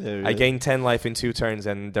 That's hilarious. I gained 10 life in 2 turns,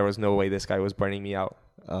 and there was no way this guy was burning me out.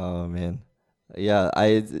 Oh man, yeah.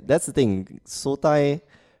 That's the thing. Sultai,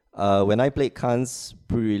 when I played Khan's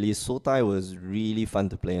pre-release, Sultai was really fun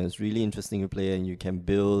to play. It was really interesting to play, and you can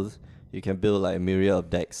build like a myriad of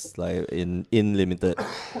decks like in limited.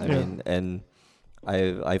 I mean, and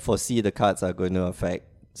I foresee the cards are going to affect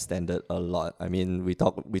Standard a lot. I mean, we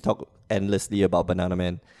talk endlessly about Banana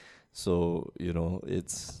Man, so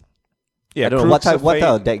it's I don't know what type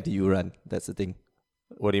of deck do you run. That's the thing.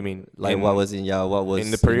 What do you mean? Like what was in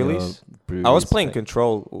the pre-release? I was playing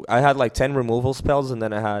control. I had like 10 removal spells, and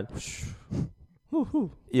then I had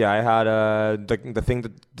I had the thing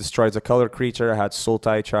that destroys a color creature. I had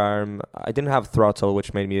Sultai Charm. I didn't have Throttle,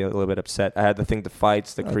 which made me a little bit upset. I had the thing that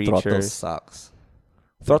fights the creature. Throttle sucks.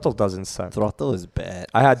 Throttle doesn't suck. Throttle is bad.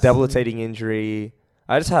 I had Debilitating Injury.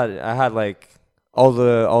 I had like all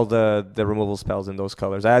the removal spells in those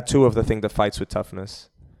colors. I had 2 of the thing that fights with toughness.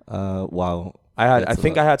 Wow. I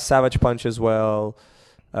think I had Savage Punch as well.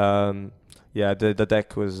 The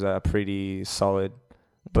deck was pretty solid,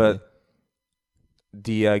 but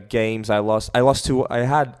the games I lost to. I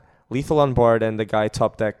had lethal on board, and the guy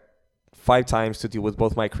top deck 5 times to deal with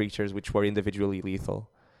both my creatures, which were individually lethal.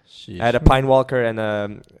 Sheesh. I had a Pine Walker and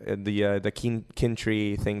the kin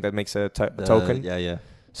tree thing that makes a token. Yeah.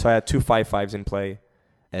 So I had 2 5/5s in play.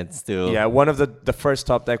 And still... Yeah, one of the first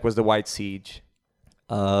top deck was the White Siege.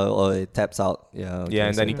 Or it taps out. Yeah. Okay, yeah,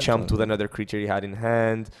 and then he chumped with another creature he had in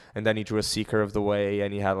hand, and then he drew a Seeker of the Way,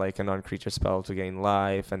 and he had like a non-creature spell to gain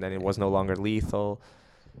life, and then it was no longer lethal.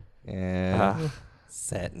 Yeah.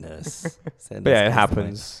 Sadness. But yeah, it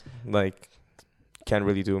happens. Like... Can't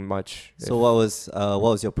really do much. So what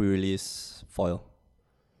was your pre-release foil?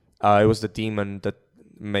 It was the demon that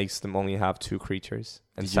makes them only have 2 creatures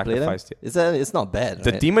and sacrificed it. It's not bad.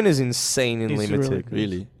 The right? demon is insane in limited.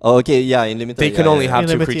 Really? Oh, okay. Yeah, in limited. They can only have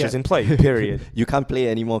 2 creatures in play. Period. You can't play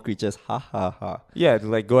any more creatures. Ha ha ha. Yeah,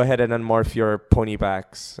 like go ahead and unmorph your pony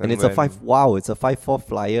backs. And it's a 5. Wow, it's a 5/4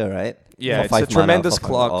 flyer, right? Yeah, it's a tremendous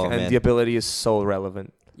clock, and the ability is so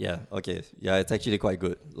relevant. Yeah, okay. Yeah, it's actually quite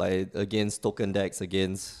good. Like, against token decks,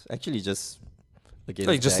 against like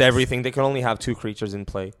just everything. They can only have 2 creatures in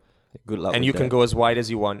play. Good luck. And you can go as wide as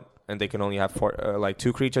you want, and they can only have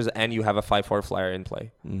 2 creatures, and you have a 5/4 flyer in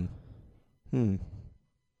play. And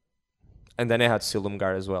then I had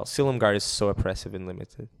Silumgar as well. Silumgar is so oppressive in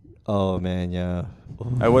limited. Oh, man, yeah.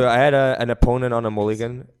 I had an opponent on a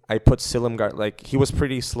mulligan. I put Silumgar, like, he was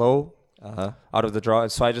pretty slow out of the draw,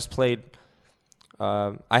 so I just played...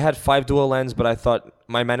 I had 5 dual lands, but I thought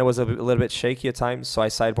my mana was a little bit shaky at times, so I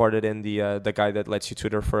sideboarded in the guy that lets you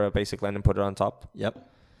tutor for a basic land and put it on top. Yep.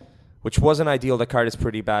 Which wasn't ideal. The card is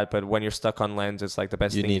pretty bad, but when you're stuck on lands, it's like the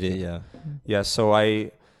best thing. You need it, yeah. Yeah, so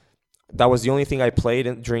that was the only thing I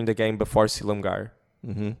played during the game before Silumgar.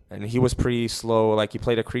 And he was pretty slow. Like, he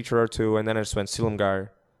played a creature or 2, and then I just went Silumgar,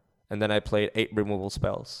 and then I played 8 removal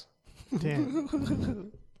spells.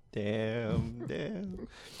 Damn. Damn.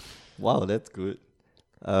 Wow, that's good.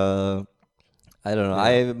 I don't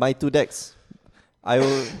know. My 2 decks. I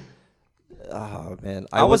will. Oh man,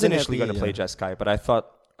 I was initially going to play Jeskai, but I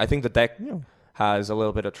think the deck has a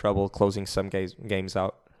little bit of trouble closing some games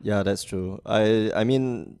out. Yeah, that's true. I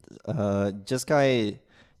mean, Jeskai.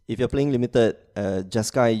 If you're playing limited,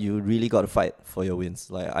 Jeskai, you really got to fight for your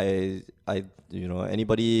wins. Like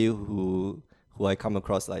anybody who I come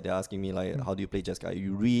across, like they're asking me like, how do you play Jeskai?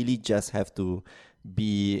 You really just have to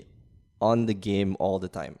be on the game all the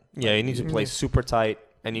time. Yeah, you need to play super tight,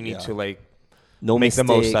 and you need to like no make the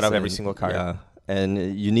most out of every single card. Yeah,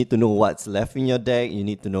 and you need to know what's left in your deck. You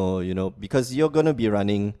need to know, because you're gonna be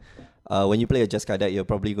running. When you play a Jeskai deck, you're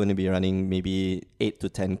probably going to be running maybe 8 to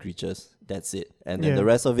 10 creatures. That's it, and then the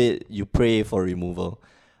rest of it you pray for removal.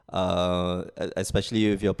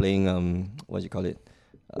 Especially if you're playing what do you call it,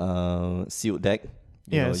 sealed deck.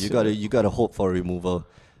 You gotta hope for removal.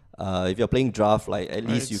 If you're playing draft, like at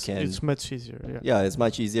least you can. It's much easier. Yeah, it's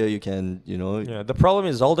much easier. You can, Yeah, the problem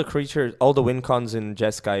is all the win cons in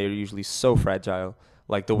Jeskai are usually so fragile.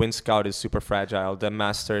 Like the Wind Scout is super fragile. The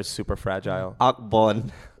Master is super fragile.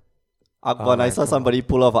 Arkborn. Oh I saw somebody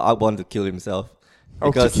pull off an Arkborn to kill himself.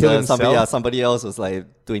 Because somebody else was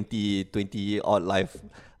like 20 odd life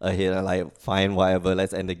ahead. And like, fine, whatever,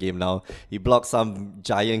 let's end the game now. He blocked some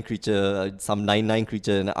giant creature, some 9/9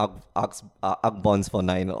 creature, and Arkborns for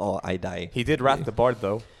 9, or I die. He did wrath the board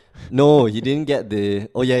though. No, he didn't get the...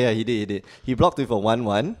 Oh, yeah, he did. He blocked with a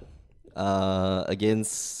 1/1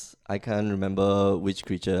 against... I can't remember which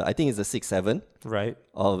creature. I think it's a 6/7. Right.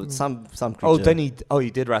 Or some creature. Oh, then he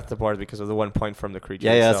did wrath the board because of the 1 point from the creature.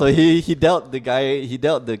 Yeah. So he dealt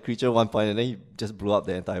the creature 1 point, and then he just blew up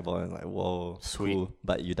the entire board. And like, whoa, sweet. Cool,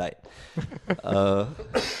 but you died.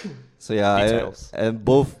 So yeah, Details.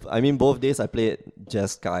 both days I played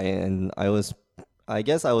Jeskai, and I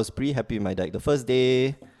guess I was pretty happy with my deck. The first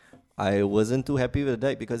day, I wasn't too happy with the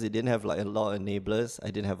deck because it didn't have like a lot of enablers. I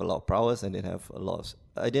didn't have a lot of prowess. I didn't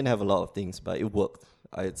have a lot of things, but it worked.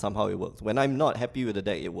 Somehow it works. When I'm not happy with the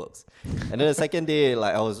deck, it works. And then the second day,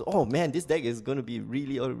 like I was, oh man, this deck is going to be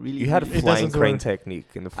really. You had Flying Crane technique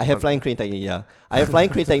in the. I have Flying Crane technique. Yeah, I have Flying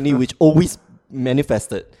Crane technique, which always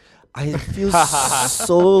manifested. I feel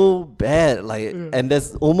so bad. Like, and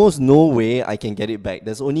there's almost no way I can get it back.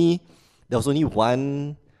 There was only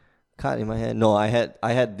one card in my hand. No, I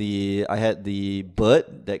had the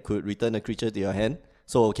bird that could return a creature to your hand.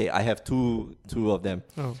 So okay, I have two of them.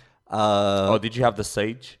 Did you have the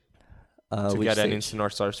Sage to get an instant or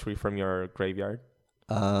sorcery from your graveyard?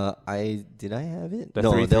 Did I have it? The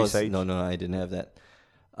 3/3 Sage? No, I didn't have that.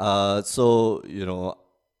 So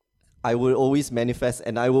I will always manifest,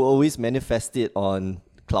 and I will always manifest it on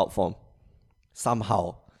Cloud Form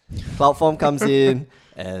somehow. Cloud Form comes in.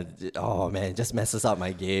 And oh man, it just messes up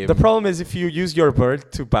my game. The problem is if you use your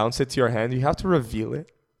bird to bounce it to your hand, you have to reveal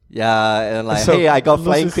it. Yeah, and like, hey, I got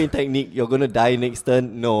Flying Crane technique. You're gonna die next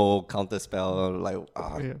turn. No counter spell. Like,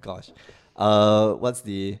 gosh. What's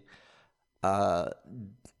the?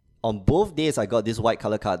 On both days, I got this white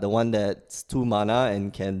color card, the one that's 2 mana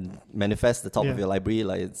and can manifest the top of your library.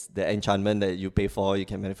 Like, it's the enchantment that you pay for. You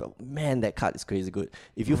can manifest. Man, that card is crazy good.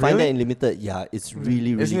 If you find that in limited, yeah, it's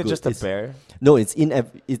really, really Isn't it good. just a bear? No, it's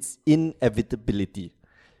inevitability.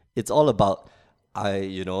 It's all about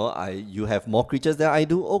you have more creatures than I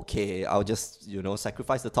do. Okay, I'll just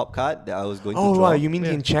sacrifice the top card that I was going to draw. Oh wow, you mean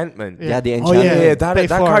the enchantment? Yeah, the enchantment. Oh yeah, that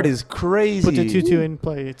card is crazy. Put the 2/2 in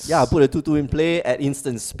play. Put a 2/2 in play at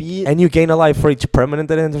instant speed. And you gain a life for each permanent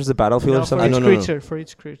that enters the battlefield or something. For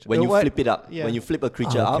each creature. When you flip it up, when you flip a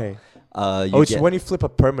creature up. It's when you flip a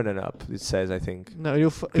permanent up. It says, I think. No,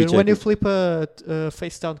 when you flip a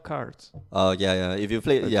face down card. Oh yeah. If you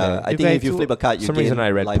flip, I think if you flip a card, you some gain reason I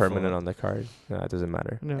read life permanent on the card. No, it doesn't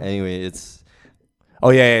matter. No. Anyway, it's. Oh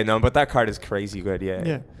yeah, no, but that card is crazy good.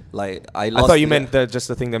 Yeah. Like I thought you meant just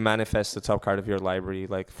the thing that manifests the top card of your library,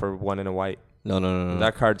 like for 1 and a white. No.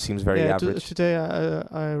 That card seems very average. Today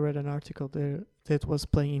I read an article there that was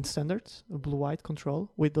playing in standards, blue-white control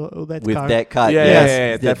with that card. With that card,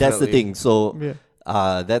 yeah, that's the thing. So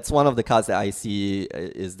that's one of the cards that I see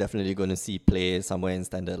is definitely going to see play somewhere in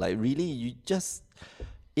standard. Like really,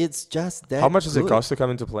 it's just that. How much does it cost to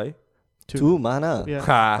come into play? 2 mana.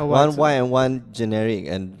 Yeah. 1 white and 1 generic,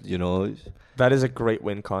 and that is a great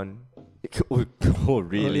win con. Oh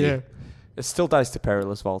really? Yeah. It still dies to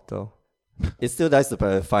Perilous Vault though. It still dies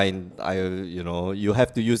to fine. You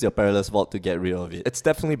have to use your Perilous Vault to get rid of it. It's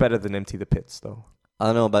definitely better than Empty the Pits though. I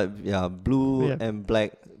don't know, but blue and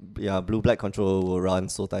black, blue-black control will run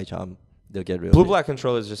Sultai Charm. They'll get rid of it. Blue-black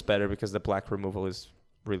control is just better because the black removal is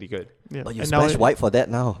really good. Yeah. But you splash white for that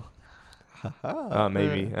now.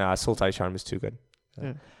 Maybe. Sultai Charm is too good.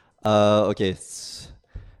 Yeah. Okay.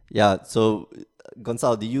 So,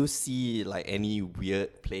 Gonzalo, do you see like any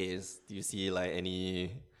weird plays? Do you see like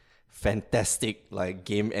any fantastic like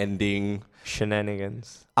game-ending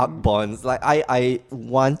shenanigans? Arkborns. Like I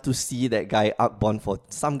want to see that guy Arkborn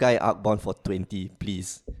for 20,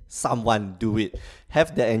 please. Someone do it.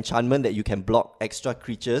 Have the enchantment that you can block extra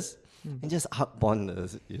creatures. And just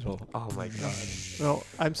Arkborn, Oh my god. Well,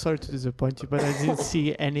 I'm sorry to disappoint you, but I didn't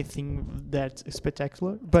see anything that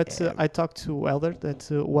spectacular. But I talked to Elder that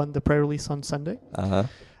won the pre-release on Sunday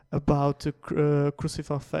about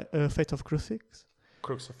Fate of Crucifix.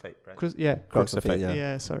 Crux of Fate, right? Crux of Fate,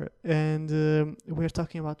 yeah, sorry. And we're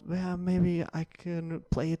talking about, maybe I can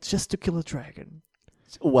play it just to kill a dragon.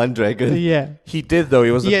 One dragon? Yeah. He did, though. He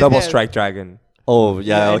was a double strike dragon. Oh,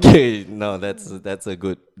 yeah, okay. No, that's a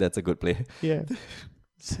good play. Yeah.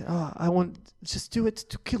 I want just do it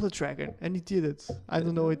to kill a dragon, and he did it. I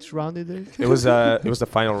don't know which round it is. It was the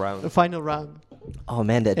final round. The final round. Oh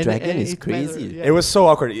man, that dragon is crazy. It was so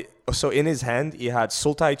awkward. So in his hand, he had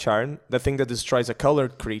Sultai Charm, the thing that destroys a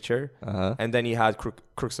colored creature, and then he had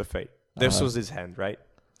Crux of Fate. This was his hand, right?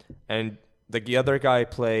 And the other guy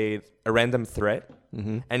played a random threat,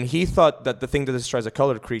 and he thought that the thing that destroys a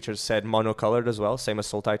colored creature said monocolored as well, same as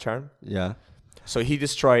Sultai Charm. Yeah. So he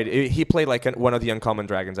destroyed. He played like one of the uncommon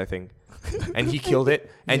dragons, I think, and he killed it.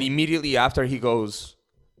 And immediately after, he goes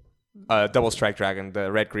double strike dragon,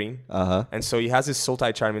 the red green. And so he has his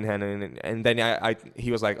Sultai Charm in hand, and then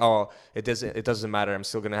he was like, oh, it doesn't matter. I'm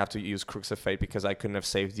still gonna have to use Crux of Fate because I couldn't have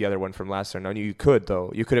saved the other one from last turn. No, you could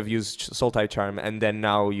though. You could have used Sultai Charm and then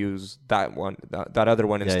now use that one, that other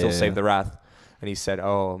one, and still save the Wrath. And he said,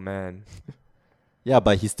 oh man. Yeah,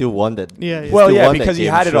 but he still won that. Yeah. Well, yeah, because he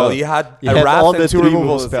had it all. He had a Wrath and 2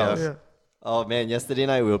 removal spells. Yeah. Oh man, yesterday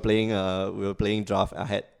night we were playing draft. I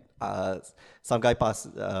had some guy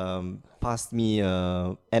passed me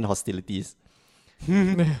end hostilities.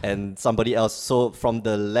 And somebody else, so from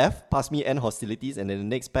the left passed me end hostilities, and then the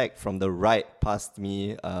next pack from the right passed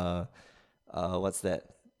me what's that?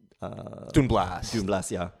 Dune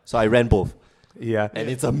Blast. Yeah. So I ran both. Yeah, and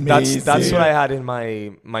it's amazing. That's what I had in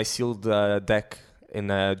my sealed deck in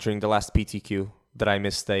during the last PTQ that I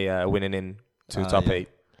missed a winning in to top 8.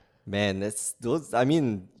 Man, that's those. I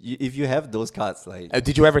mean, if you have those cards, like,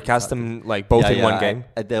 did you ever cast them like both in one game?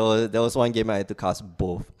 There was one game I had to cast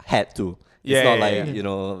both. Had to. It's not like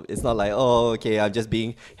it's not like, oh, okay, I'm just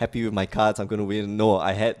being happy with my cards, I'm gonna win. No,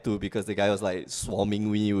 I had to because the guy was like swarming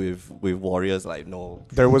me with warriors. Like, no.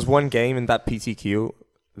 There was one game in that PTQ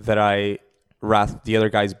that I wrathed the other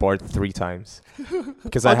guy's board 3 times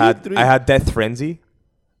because I had Death Frenzy.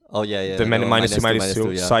 Oh yeah. The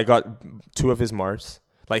 -2/-2. Yeah. So I got 2 of his Mars.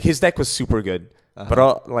 Like, his deck was super good.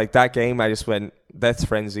 But like that game, I just went Death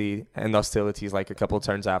Frenzy and Hostilities like a couple of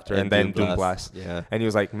turns after, and then Doom Blast. Yeah. And he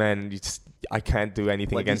was like, man, I can't do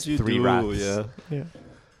anything against 3 do? rats. Yeah.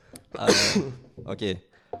 Okay.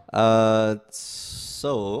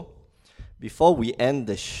 So before we end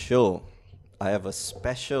the show, I have a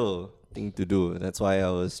special thing to do. That's why I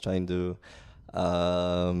was trying to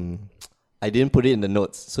I didn't put it in the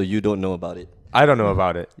notes, so you don't know about it. I don't know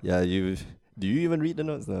about it. Yeah, do you even read the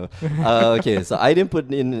notes? No. Okay, so I didn't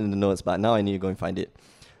put it in the notes, but now I need to go and find it.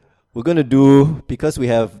 We're going to do, because we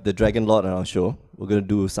have the Dragon Lord on our show, we're going to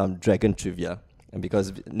do some Dragon Trivia. And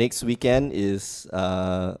because next weekend is,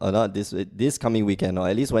 or not this coming weekend, or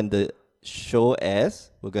at least when the show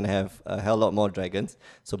airs, we're going to have a hell lot more dragons.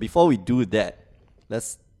 So before we do that,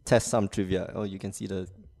 let's test some trivia. Oh, you can see the...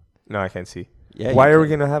 No, I can't see. Yeah. Why are we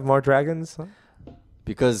going to have more dragons?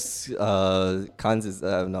 Because Khans is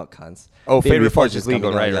not Khans. Oh, Fate Reforged is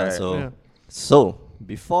legal, right? So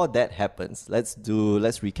before that happens, let's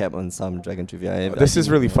recap on some Dragon Trivia. This is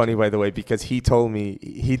really funny, by the way, because he told me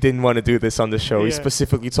he didn't want to do this on the show. Yeah. He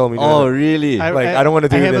specifically told me. Oh, really? I don't want to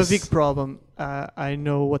do this. I have a big problem. I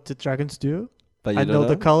know what the dragons do. But I know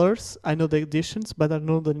the colors. I know the editions, but I don't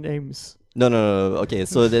know the names. No. Okay,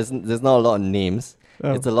 so there's not a lot of names.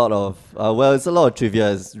 Oh. It's a lot of it's a lot of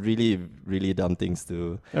trivia. It's really, really dumb things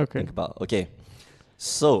to think about. Okay,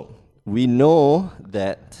 so we know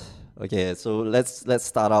that. Okay, so let's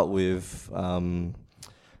start out with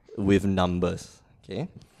numbers.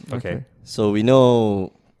 Okay. So we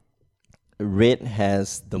know red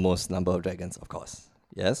has the most number of dragons, of course.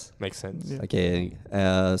 Yes. Makes sense. Yeah. Okay.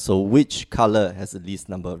 So which color has the least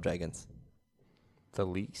number of dragons? The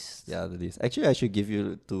least? Yeah, the least. Actually, I should give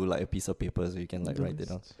you a piece of paper so you can write it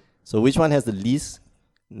down. So which one has the least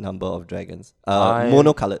number of dragons?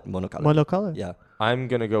 Monocolored. Monocolored? Yeah. I'm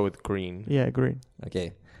going to go with green. Yeah, green.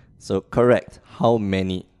 Okay. So correct. How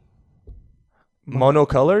many?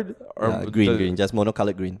 Monocolored? Or green. Just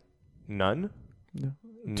monocolored green. None?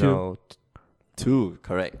 No. 2,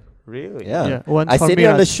 correct. Really? Yeah. One I said it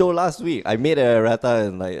on the Mirage. show last week. I made a errata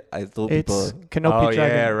and I told people. It's Canopy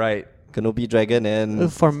Dragon. Yeah, right. Canopy Dragon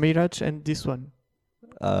and... for Mirage and this one.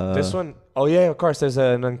 This one? Oh, yeah, of course. There's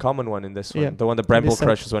an uncommon one in this one. Yeah. The one that Bramble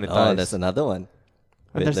crushes when it dies. Oh, there's another one.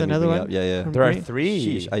 And there's another one? Yeah. There are 3.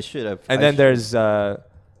 Sheesh, I should have. And then there's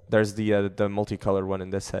the multicolored one in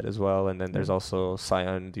this set as well. And then there's also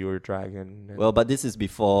Scion, Dewar Dragon. Well, but this is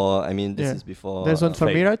before... this is before... There's one for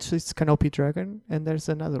Fate. Mirage. It's Canopy Dragon. And there's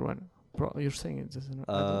another one. You're saying it's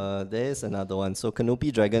another there's another one. So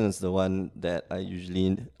Canopy Dragon is the one that I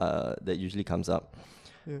usually comes up.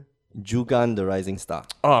 Yeah. Jugan the Rising Star.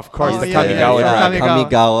 Oh, of course, Oh, the yeah, Kamigawa yeah, Dragon.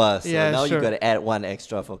 Kamigawa. So Yeah, now sure. you got to add one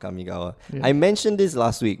extra for Kamigawa. Yeah. I mentioned this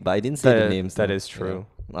last week, but I didn't say the names. That though. is true.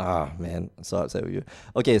 Ah, man, I'm so upset with you.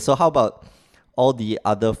 Okay, so how about all the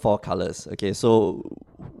other 4 colors? Okay, so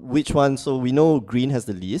which one? So we know green has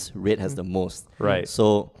the least, red has the most. Right.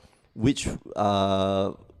 So which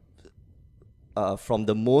from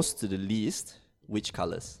the most to the least, which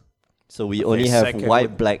colors? So we only have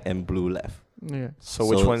white, black, and blue left. Yeah. So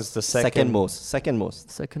which one's the second? Second most. Second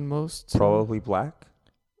most. Second most. Probably black.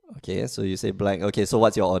 Okay, so you say black. Okay, so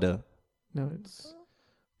what's your order? No, it's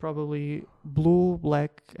probably blue,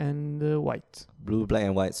 black, and white. Blue, black,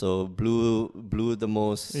 and white. So blue the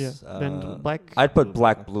most. Yeah. Then black. I'd put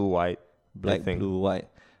black, blue, white. Black, blue, white.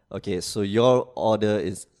 Okay, so your order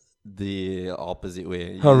is the opposite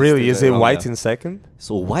way. Oh, You really? stood Is it wrong, white yeah. in second?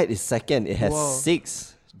 So white is second. It has Whoa.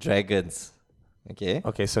 6 dragons. Okay.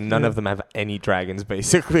 Okay, so none Yeah. of them have any dragons,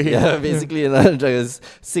 basically. Yeah, basically another dragons.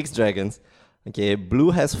 6 dragons. Okay,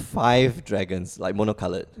 blue has 5 dragons, like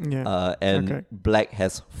monocolored. Yeah. And Okay. black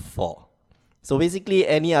has 4. So basically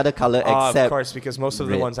any other color Of except course, because most of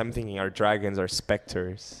the red. ones I'm thinking are dragons or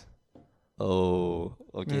specters. Oh,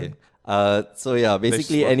 okay. Mm. So yeah, They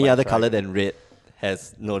basically just look any like other color dragon. than red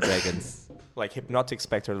has no dragons. Like Hypnotic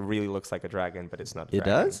Spectre really looks like a dragon, but it's not a It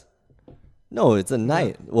dragon. does? No, it's a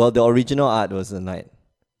knight. Well, the original art was a knight.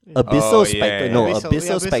 Yeah. Abyssal Oh, Spectre. yeah, No, yeah. Abyssal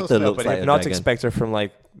Abyssal Spectre Spectre, looks But like a Hypnotic dragon. Spectre from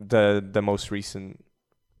like the most recent.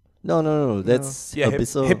 No. That's Yeah,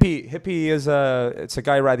 Abyssal. Hippie is it's a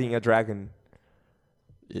guy riding a dragon,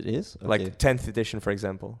 It is? Okay. like 10th edition, for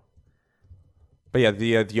example. But yeah,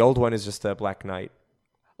 the old one is just a Black Knight.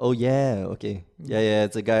 Oh yeah, okay. Yeah,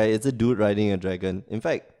 it's a guy, it's a dude riding a dragon. In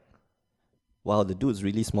fact, wow, the dude's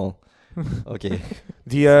really small. Okay.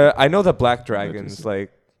 The I know the black dragons,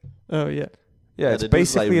 like Oh yeah. yeah, it's the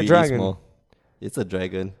dude's, basically like, a dragon. small. It's a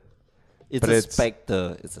dragon. It's But a it's-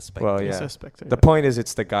 spectre. It's a spectre. Well, It's yeah. a Spectre, The yeah. point is,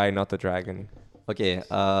 it's the guy, not the dragon. Okay,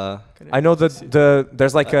 Can I know that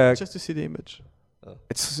there's like a just to see the image.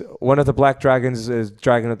 it's one of the black dragons is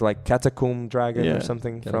dragon of like Catacomb dragon Yeah. or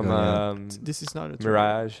something Catacomb, from yeah. This is not a dragon.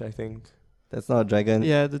 Mirage, I think. that's not a dragon.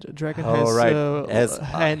 Yeah, the dragon Oh, has right. It has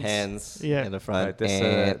hands. hands Yeah. in the front. Right, this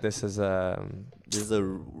and this is this is a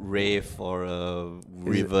wraith or a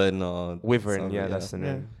wyvern or Wyvern, something, yeah, that's the Yeah.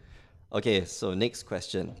 name. Okay, so next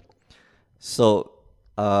question. So,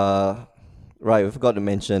 right, we forgot to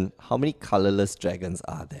mention how many colorless dragons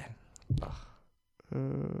are there?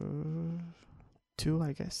 2,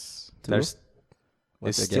 I guess. Two? There's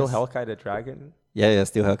What's is your still guess? Hellkite a dragon? Yeah,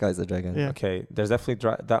 still Hellkite is a dragon. Yeah. Okay, there's definitely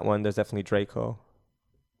that one. There's definitely Draco.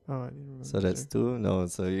 Oh, I didn't remember. So that's 2? No,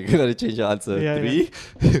 so you're gonna change your answer. Yeah, 3?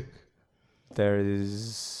 There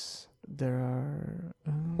is There are.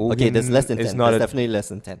 Okay, there's less than is 10. not There's a- definitely less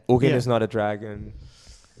than 10. Ugin Yeah. is not a dragon.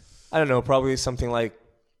 I don't know, probably something like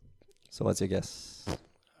So what's your guess?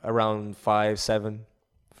 around 5, 7.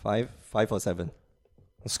 5? 5 or 7?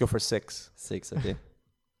 Let's go for 6. 6, okay.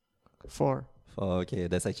 4. 4, okay,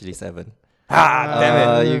 that's actually 7.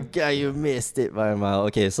 Damn it. You missed it by a mile.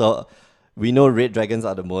 Okay, so we know red dragons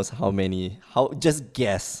are the most. How many? Just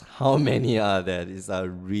guess how many are there? These are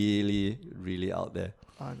really, really out there.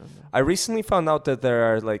 I don't know. I recently found out that there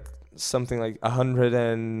are like something like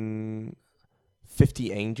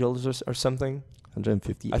 150 angels or something.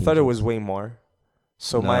 150. I thought it was way more.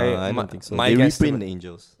 So No, I don't think so. my They guess reprint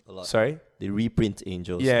angels a lot. Sorry? They reprint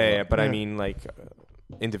angels. a Yeah, lot. but I Yeah. mean like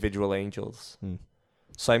individual angels. Hmm.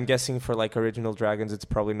 So I'm guessing for like original dragons, it's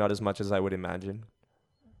probably not as much as I would imagine.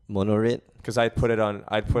 Mono red. Because I'd put the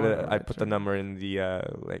Right. number in the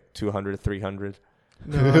like 200, 300.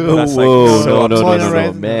 No, That's like Whoa, so no,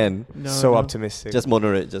 optimistic. man. no, So no. optimistic. Just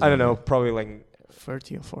mono red. Just I don't mono know, probably like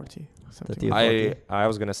 30 or 40. Something 30 or like 40. I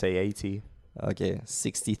was gonna say 80. red. Okay,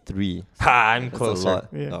 63. Ha, I'm That's closer. a lot.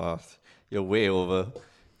 Yeah. Oh, you're way over.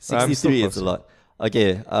 still 63 is a closer. lot.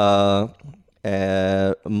 Okay,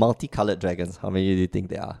 multicolored dragons. How many do you think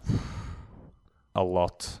there are? A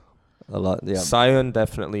lot. A lot. Yeah. Scion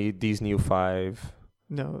definitely. These new 5.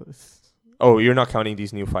 No. It's, Oh, you're not counting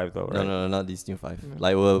these new 5 though, right? No, not these new 5. No.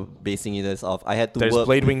 Like we're basing it off. I had to There's work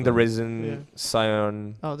Bladewing with, the Risen, Yeah.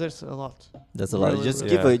 Scion. oh, there's a lot. That's a lot. Really, Just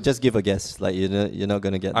really. give a guess. Like you're not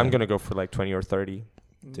gonna get. I'm them. gonna go for like 20 or 30.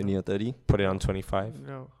 20 or 30. Put it on 25.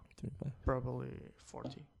 No, 25, probably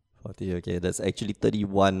 40. 40. Okay, that's actually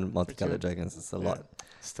 31 multicolored 31. dragons. It's a Yeah. lot.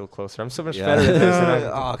 Still closer. I'm so much Yeah. better at this.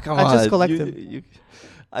 than Oh come I on! just collect You- them. you-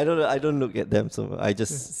 I don't look at them, so I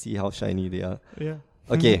just see how shiny they are. Yeah.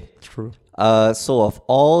 Okay. True. So of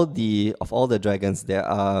all the dragons, there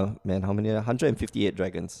are how many? 158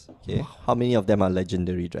 dragons. Okay. How many of them are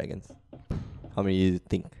legendary dragons? How many do you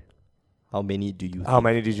think? How many do you? How think?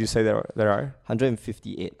 many did you say there are?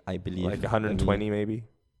 158, I believe. Like 120 maybe.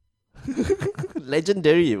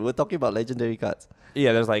 Legendary. We're talking about legendary cards.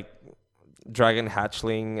 Yeah, there's like Dragon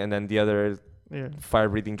Hatchling and then the other Yeah. Fire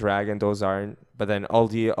Breathing Dragon. Those aren't. But then all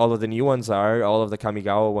of the new ones are. All of the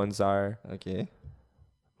Kamigawa ones are. Okay.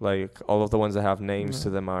 Like all of the ones that have names Yeah. to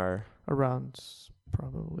them are. Around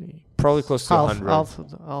probably Probably close to 100.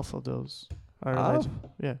 Half of those are Half?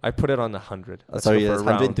 yeah. I put it on 100. Let's Sorry, go for it's a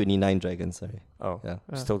round. 129 dragons. Sorry. Oh, Yeah.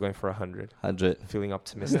 still going for 100. 100. Feeling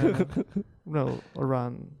optimistic. No,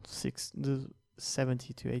 around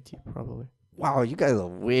 70 to 80 probably. Wow, you guys are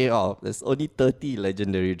way off. There's only 30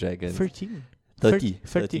 legendary dragons. 13. 30.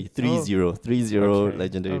 30. 30 Okay.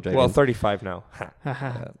 legendary Okay. dragons. Well, 35 now.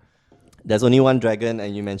 Yeah. There's only one dragon,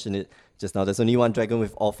 and you mentioned it just now. There's only one dragon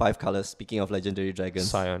with all 5 colors. Speaking of legendary dragons.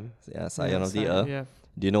 Scion. Yeah, Scion of the Earth. Yeah.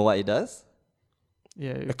 Do you know what it does?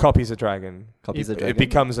 Yeah. It copies a dragon. Copies a It dragon.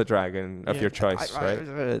 becomes a dragon of Yeah. your choice,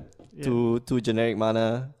 right? Yeah. Two generic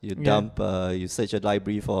mana. You Yeah. dump. You search a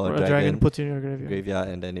library for Or a dragon, put in your graveyard. graveyard,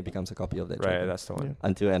 and then it becomes a copy of that Right, dragon. that's the one.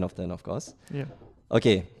 Until end of turn, of course. Yeah.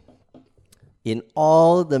 Okay. In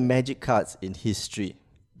all the Magic cards in history,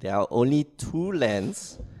 there are only 2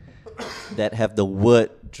 lands that have the word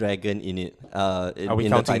dragon in it. Are we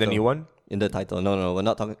counting the new one? In the title. No, we're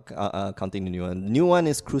not counting the new one. The new one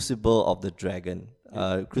is Crucible of the Dragon.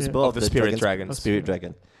 Crucible Of the Spirit Dragon. Spirit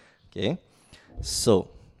Dragon. Okay. So,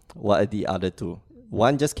 what are the other 2?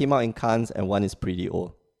 One just came out in Khans and one is pretty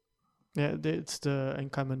old. Yeah, it's the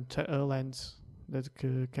uncommon lands that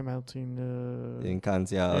came out in. In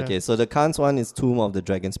Khans, yeah. Yeah. Okay, so the Khans one is Tomb of the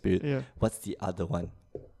Dragon Spirit. Yeah. What's the other one?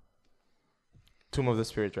 Tomb of the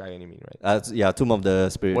Spirit Dragon, you mean, right? Yeah, Tomb of the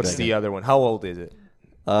Spirit What's Dragon. the other one? How old is it?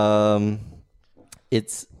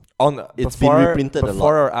 It's It's been reprinted a lot.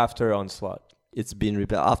 before or after Onslaught? It's been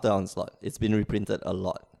reprinted after Onslaught. It's been reprinted a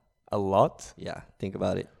lot. A lot? Yeah, think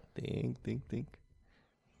about it. Think.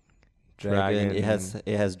 Dragon. It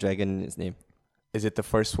has dragon in its name. Is it the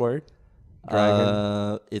first word?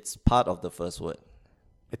 Dragon. It's part of the first word.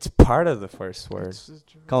 It's part of the first word.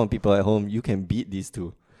 Come on, people at home, you can beat these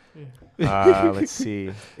 2. Let's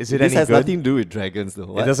see. Is it This any has good? nothing to do with dragons, though. It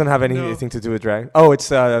What? doesn't have anything to do with dragon. Oh, it's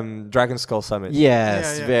Dragon Skull Summit.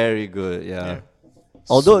 Yes, Yeah. very good. Yeah.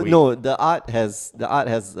 Although Sweet. no, the art has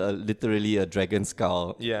literally a dragon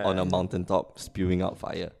skull Yeah. on a mountaintop spewing out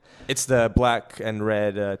fire. It's the black and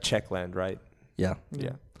red checkland, right? Yeah.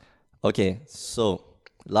 Yeah. Okay, so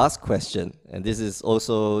last question, and this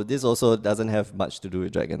also doesn't have much to do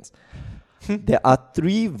with dragons. There are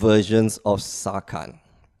 3 versions of Sarkhan.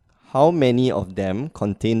 How many of them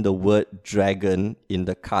contain the word dragon in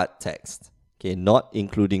the card text? Okay, not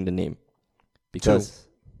including the name. Because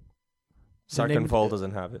The name- Sarkhan Vol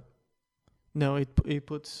doesn't have it. No, it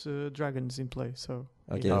puts dragons in play. So.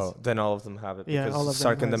 Okay. Oh, then all of them have it. Yeah, because all of them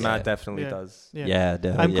Sarkhan the has- Mad Yeah. definitely Yeah.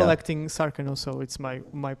 does. I'm collecting Sarkhan also. It's my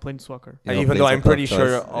planeswalker. You know, Even though I'm planeswalker pretty choice.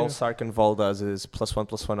 sure all Yeah. Sarkhan Vol does is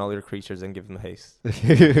 +1/+1 all your creatures and give them haste.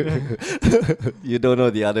 You don't know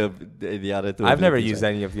the other 2. I've never abilities, used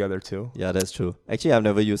right? any of the other 2. Yeah, that's true. Actually, I've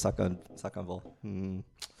never used Sarkhan Vol.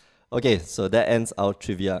 Okay, so that ends our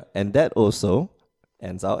trivia, and that also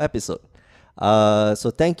ends our episode.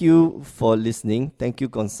 So thank you for listening. Thank you,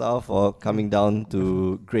 Gonçalo, for coming down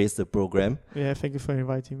to grace the program. Yeah, thank you for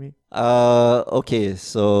inviting me. Okay,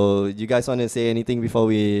 so you guys want to say anything before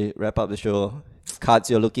we wrap up the show? Cards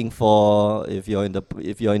you're looking for, if you're in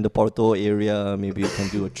the Porto area, maybe you can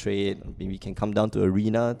do a trade. Maybe you can come down to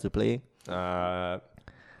Arena to play.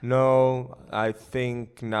 No, I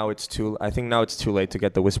think now it's too late to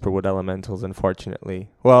get the Whisperwood Elementals, unfortunately.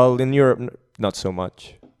 Well, in Europe, not so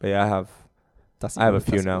much. But yeah, I have a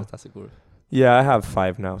few now. Yeah, I have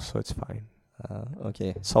 5 now, so it's fine.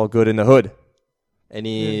 Okay. It's all good in the hood.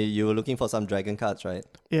 You were looking for some dragon cards, right?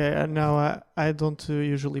 Yeah, and now I don't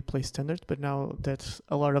usually play standard, but now there's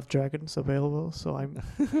a lot of dragons available, so I'm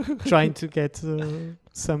trying to get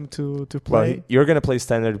some to play. Well, you're gonna play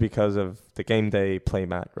standard because of the game day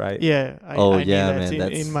playmat, right? Yeah, I need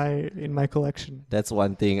that in my collection. That's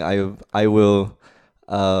one thing I will.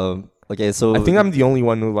 Okay, so I think I'm the only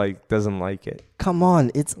one who doesn't like it. Come on,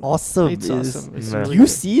 it's awesome. It's awesome. It's Nah. really You good.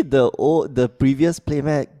 see the previous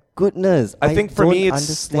playmat. Goodness, I think for don't me it's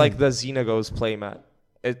understand. like the Xenagos playmat.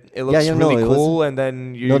 It looks it really was- cool, and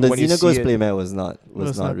then the when you see Xenagos it, playmat was not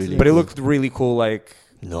Was not not really. but it cool. looked really cool.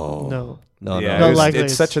 No. No, yeah, Not it was- like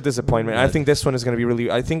it's this. such a disappointment. Yeah. I think this one is gonna be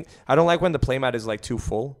really. I don't like when the playmat is too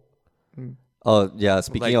full. Mm. Oh yeah,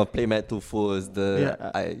 speaking Like- of playmat too full is the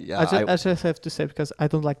I just have to say, because I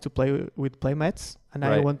don't like to play with playmats, and I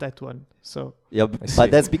Right. want that one. So yeah, I see.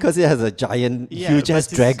 but that's because it has a giant, yeah, huge but ass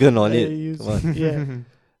it's- dragon on I it. use- Come on. yeah,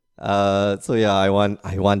 So yeah, I want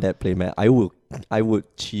that playmat. I would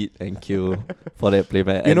cheat and kill for that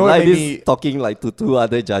playmat. You And know what like made this, me- talking to 2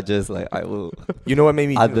 other judges, I will. You know what made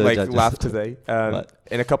me Other judges. laugh today? What?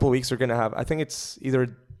 In a couple of weeks, we're gonna have. I think it's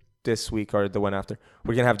either this week or the one after,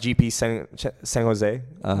 we're gonna have GP San Jose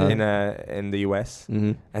in the US,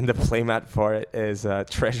 and the playmat for it is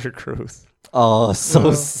Treasure Cruise. Oh,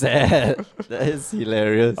 so sad. That is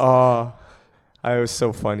hilarious. Oh, it was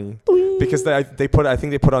so funny because I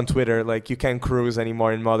think they put on Twitter like you can't cruise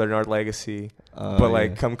anymore in Modern Art Legacy, but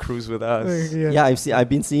like come cruise with us. Yeah, I've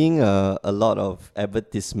been seeing a lot of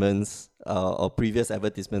advertisements or previous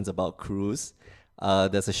advertisements about cruise.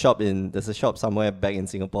 There's a shop somewhere back in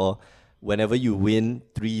Singapore. Whenever you win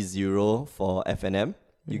 3-0 for FNM,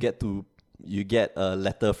 you get a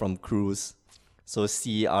letter from Cruise. So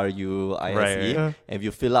CRUISE. Right. And if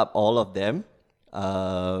you fill up all of them,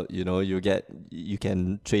 you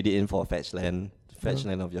can trade it in for fetch land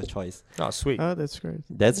of your choice. Oh, sweet. Oh, that's great.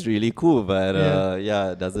 That's really cool, but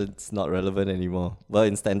it's not relevant anymore. Well,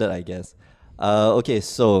 in standard, I guess. Okay,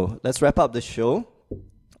 so let's wrap up the show.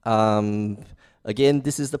 Again,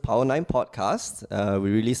 this is the Power 9 podcast. We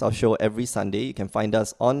release our show every Sunday. You can find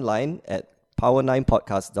us online at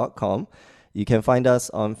power9podcast.com. You can find us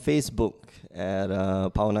on Facebook at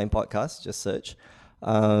Power 9 Podcast. Just search.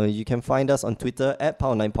 You can find us on Twitter at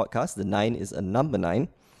Power 9 Podcast. The 9 is a number 9.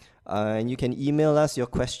 And you can email us your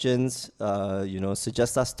questions,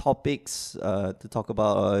 suggest us topics to talk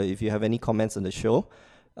about if you have any comments on the show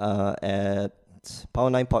at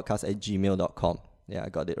power9podcast@gmail.com. Yeah, I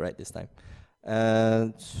got it right this time.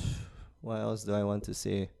 And what else do I want to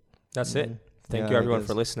say? That's it. Thank you everyone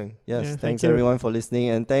for listening. Yes, thanks everyone for listening,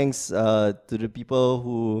 and thanks to the people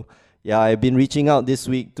who I've been reaching out this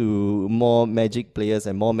week to more Magic players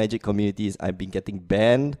and more Magic communities. I've been getting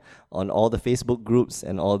banned on all the Facebook groups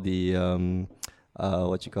and all the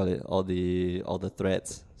all the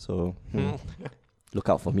threads. So look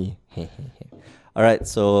out for me. All right,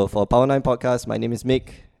 so for Power 9 Podcast, my name is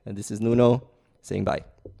Mick and this is Nuno saying bye.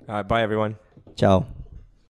 Bye everyone. Ciao.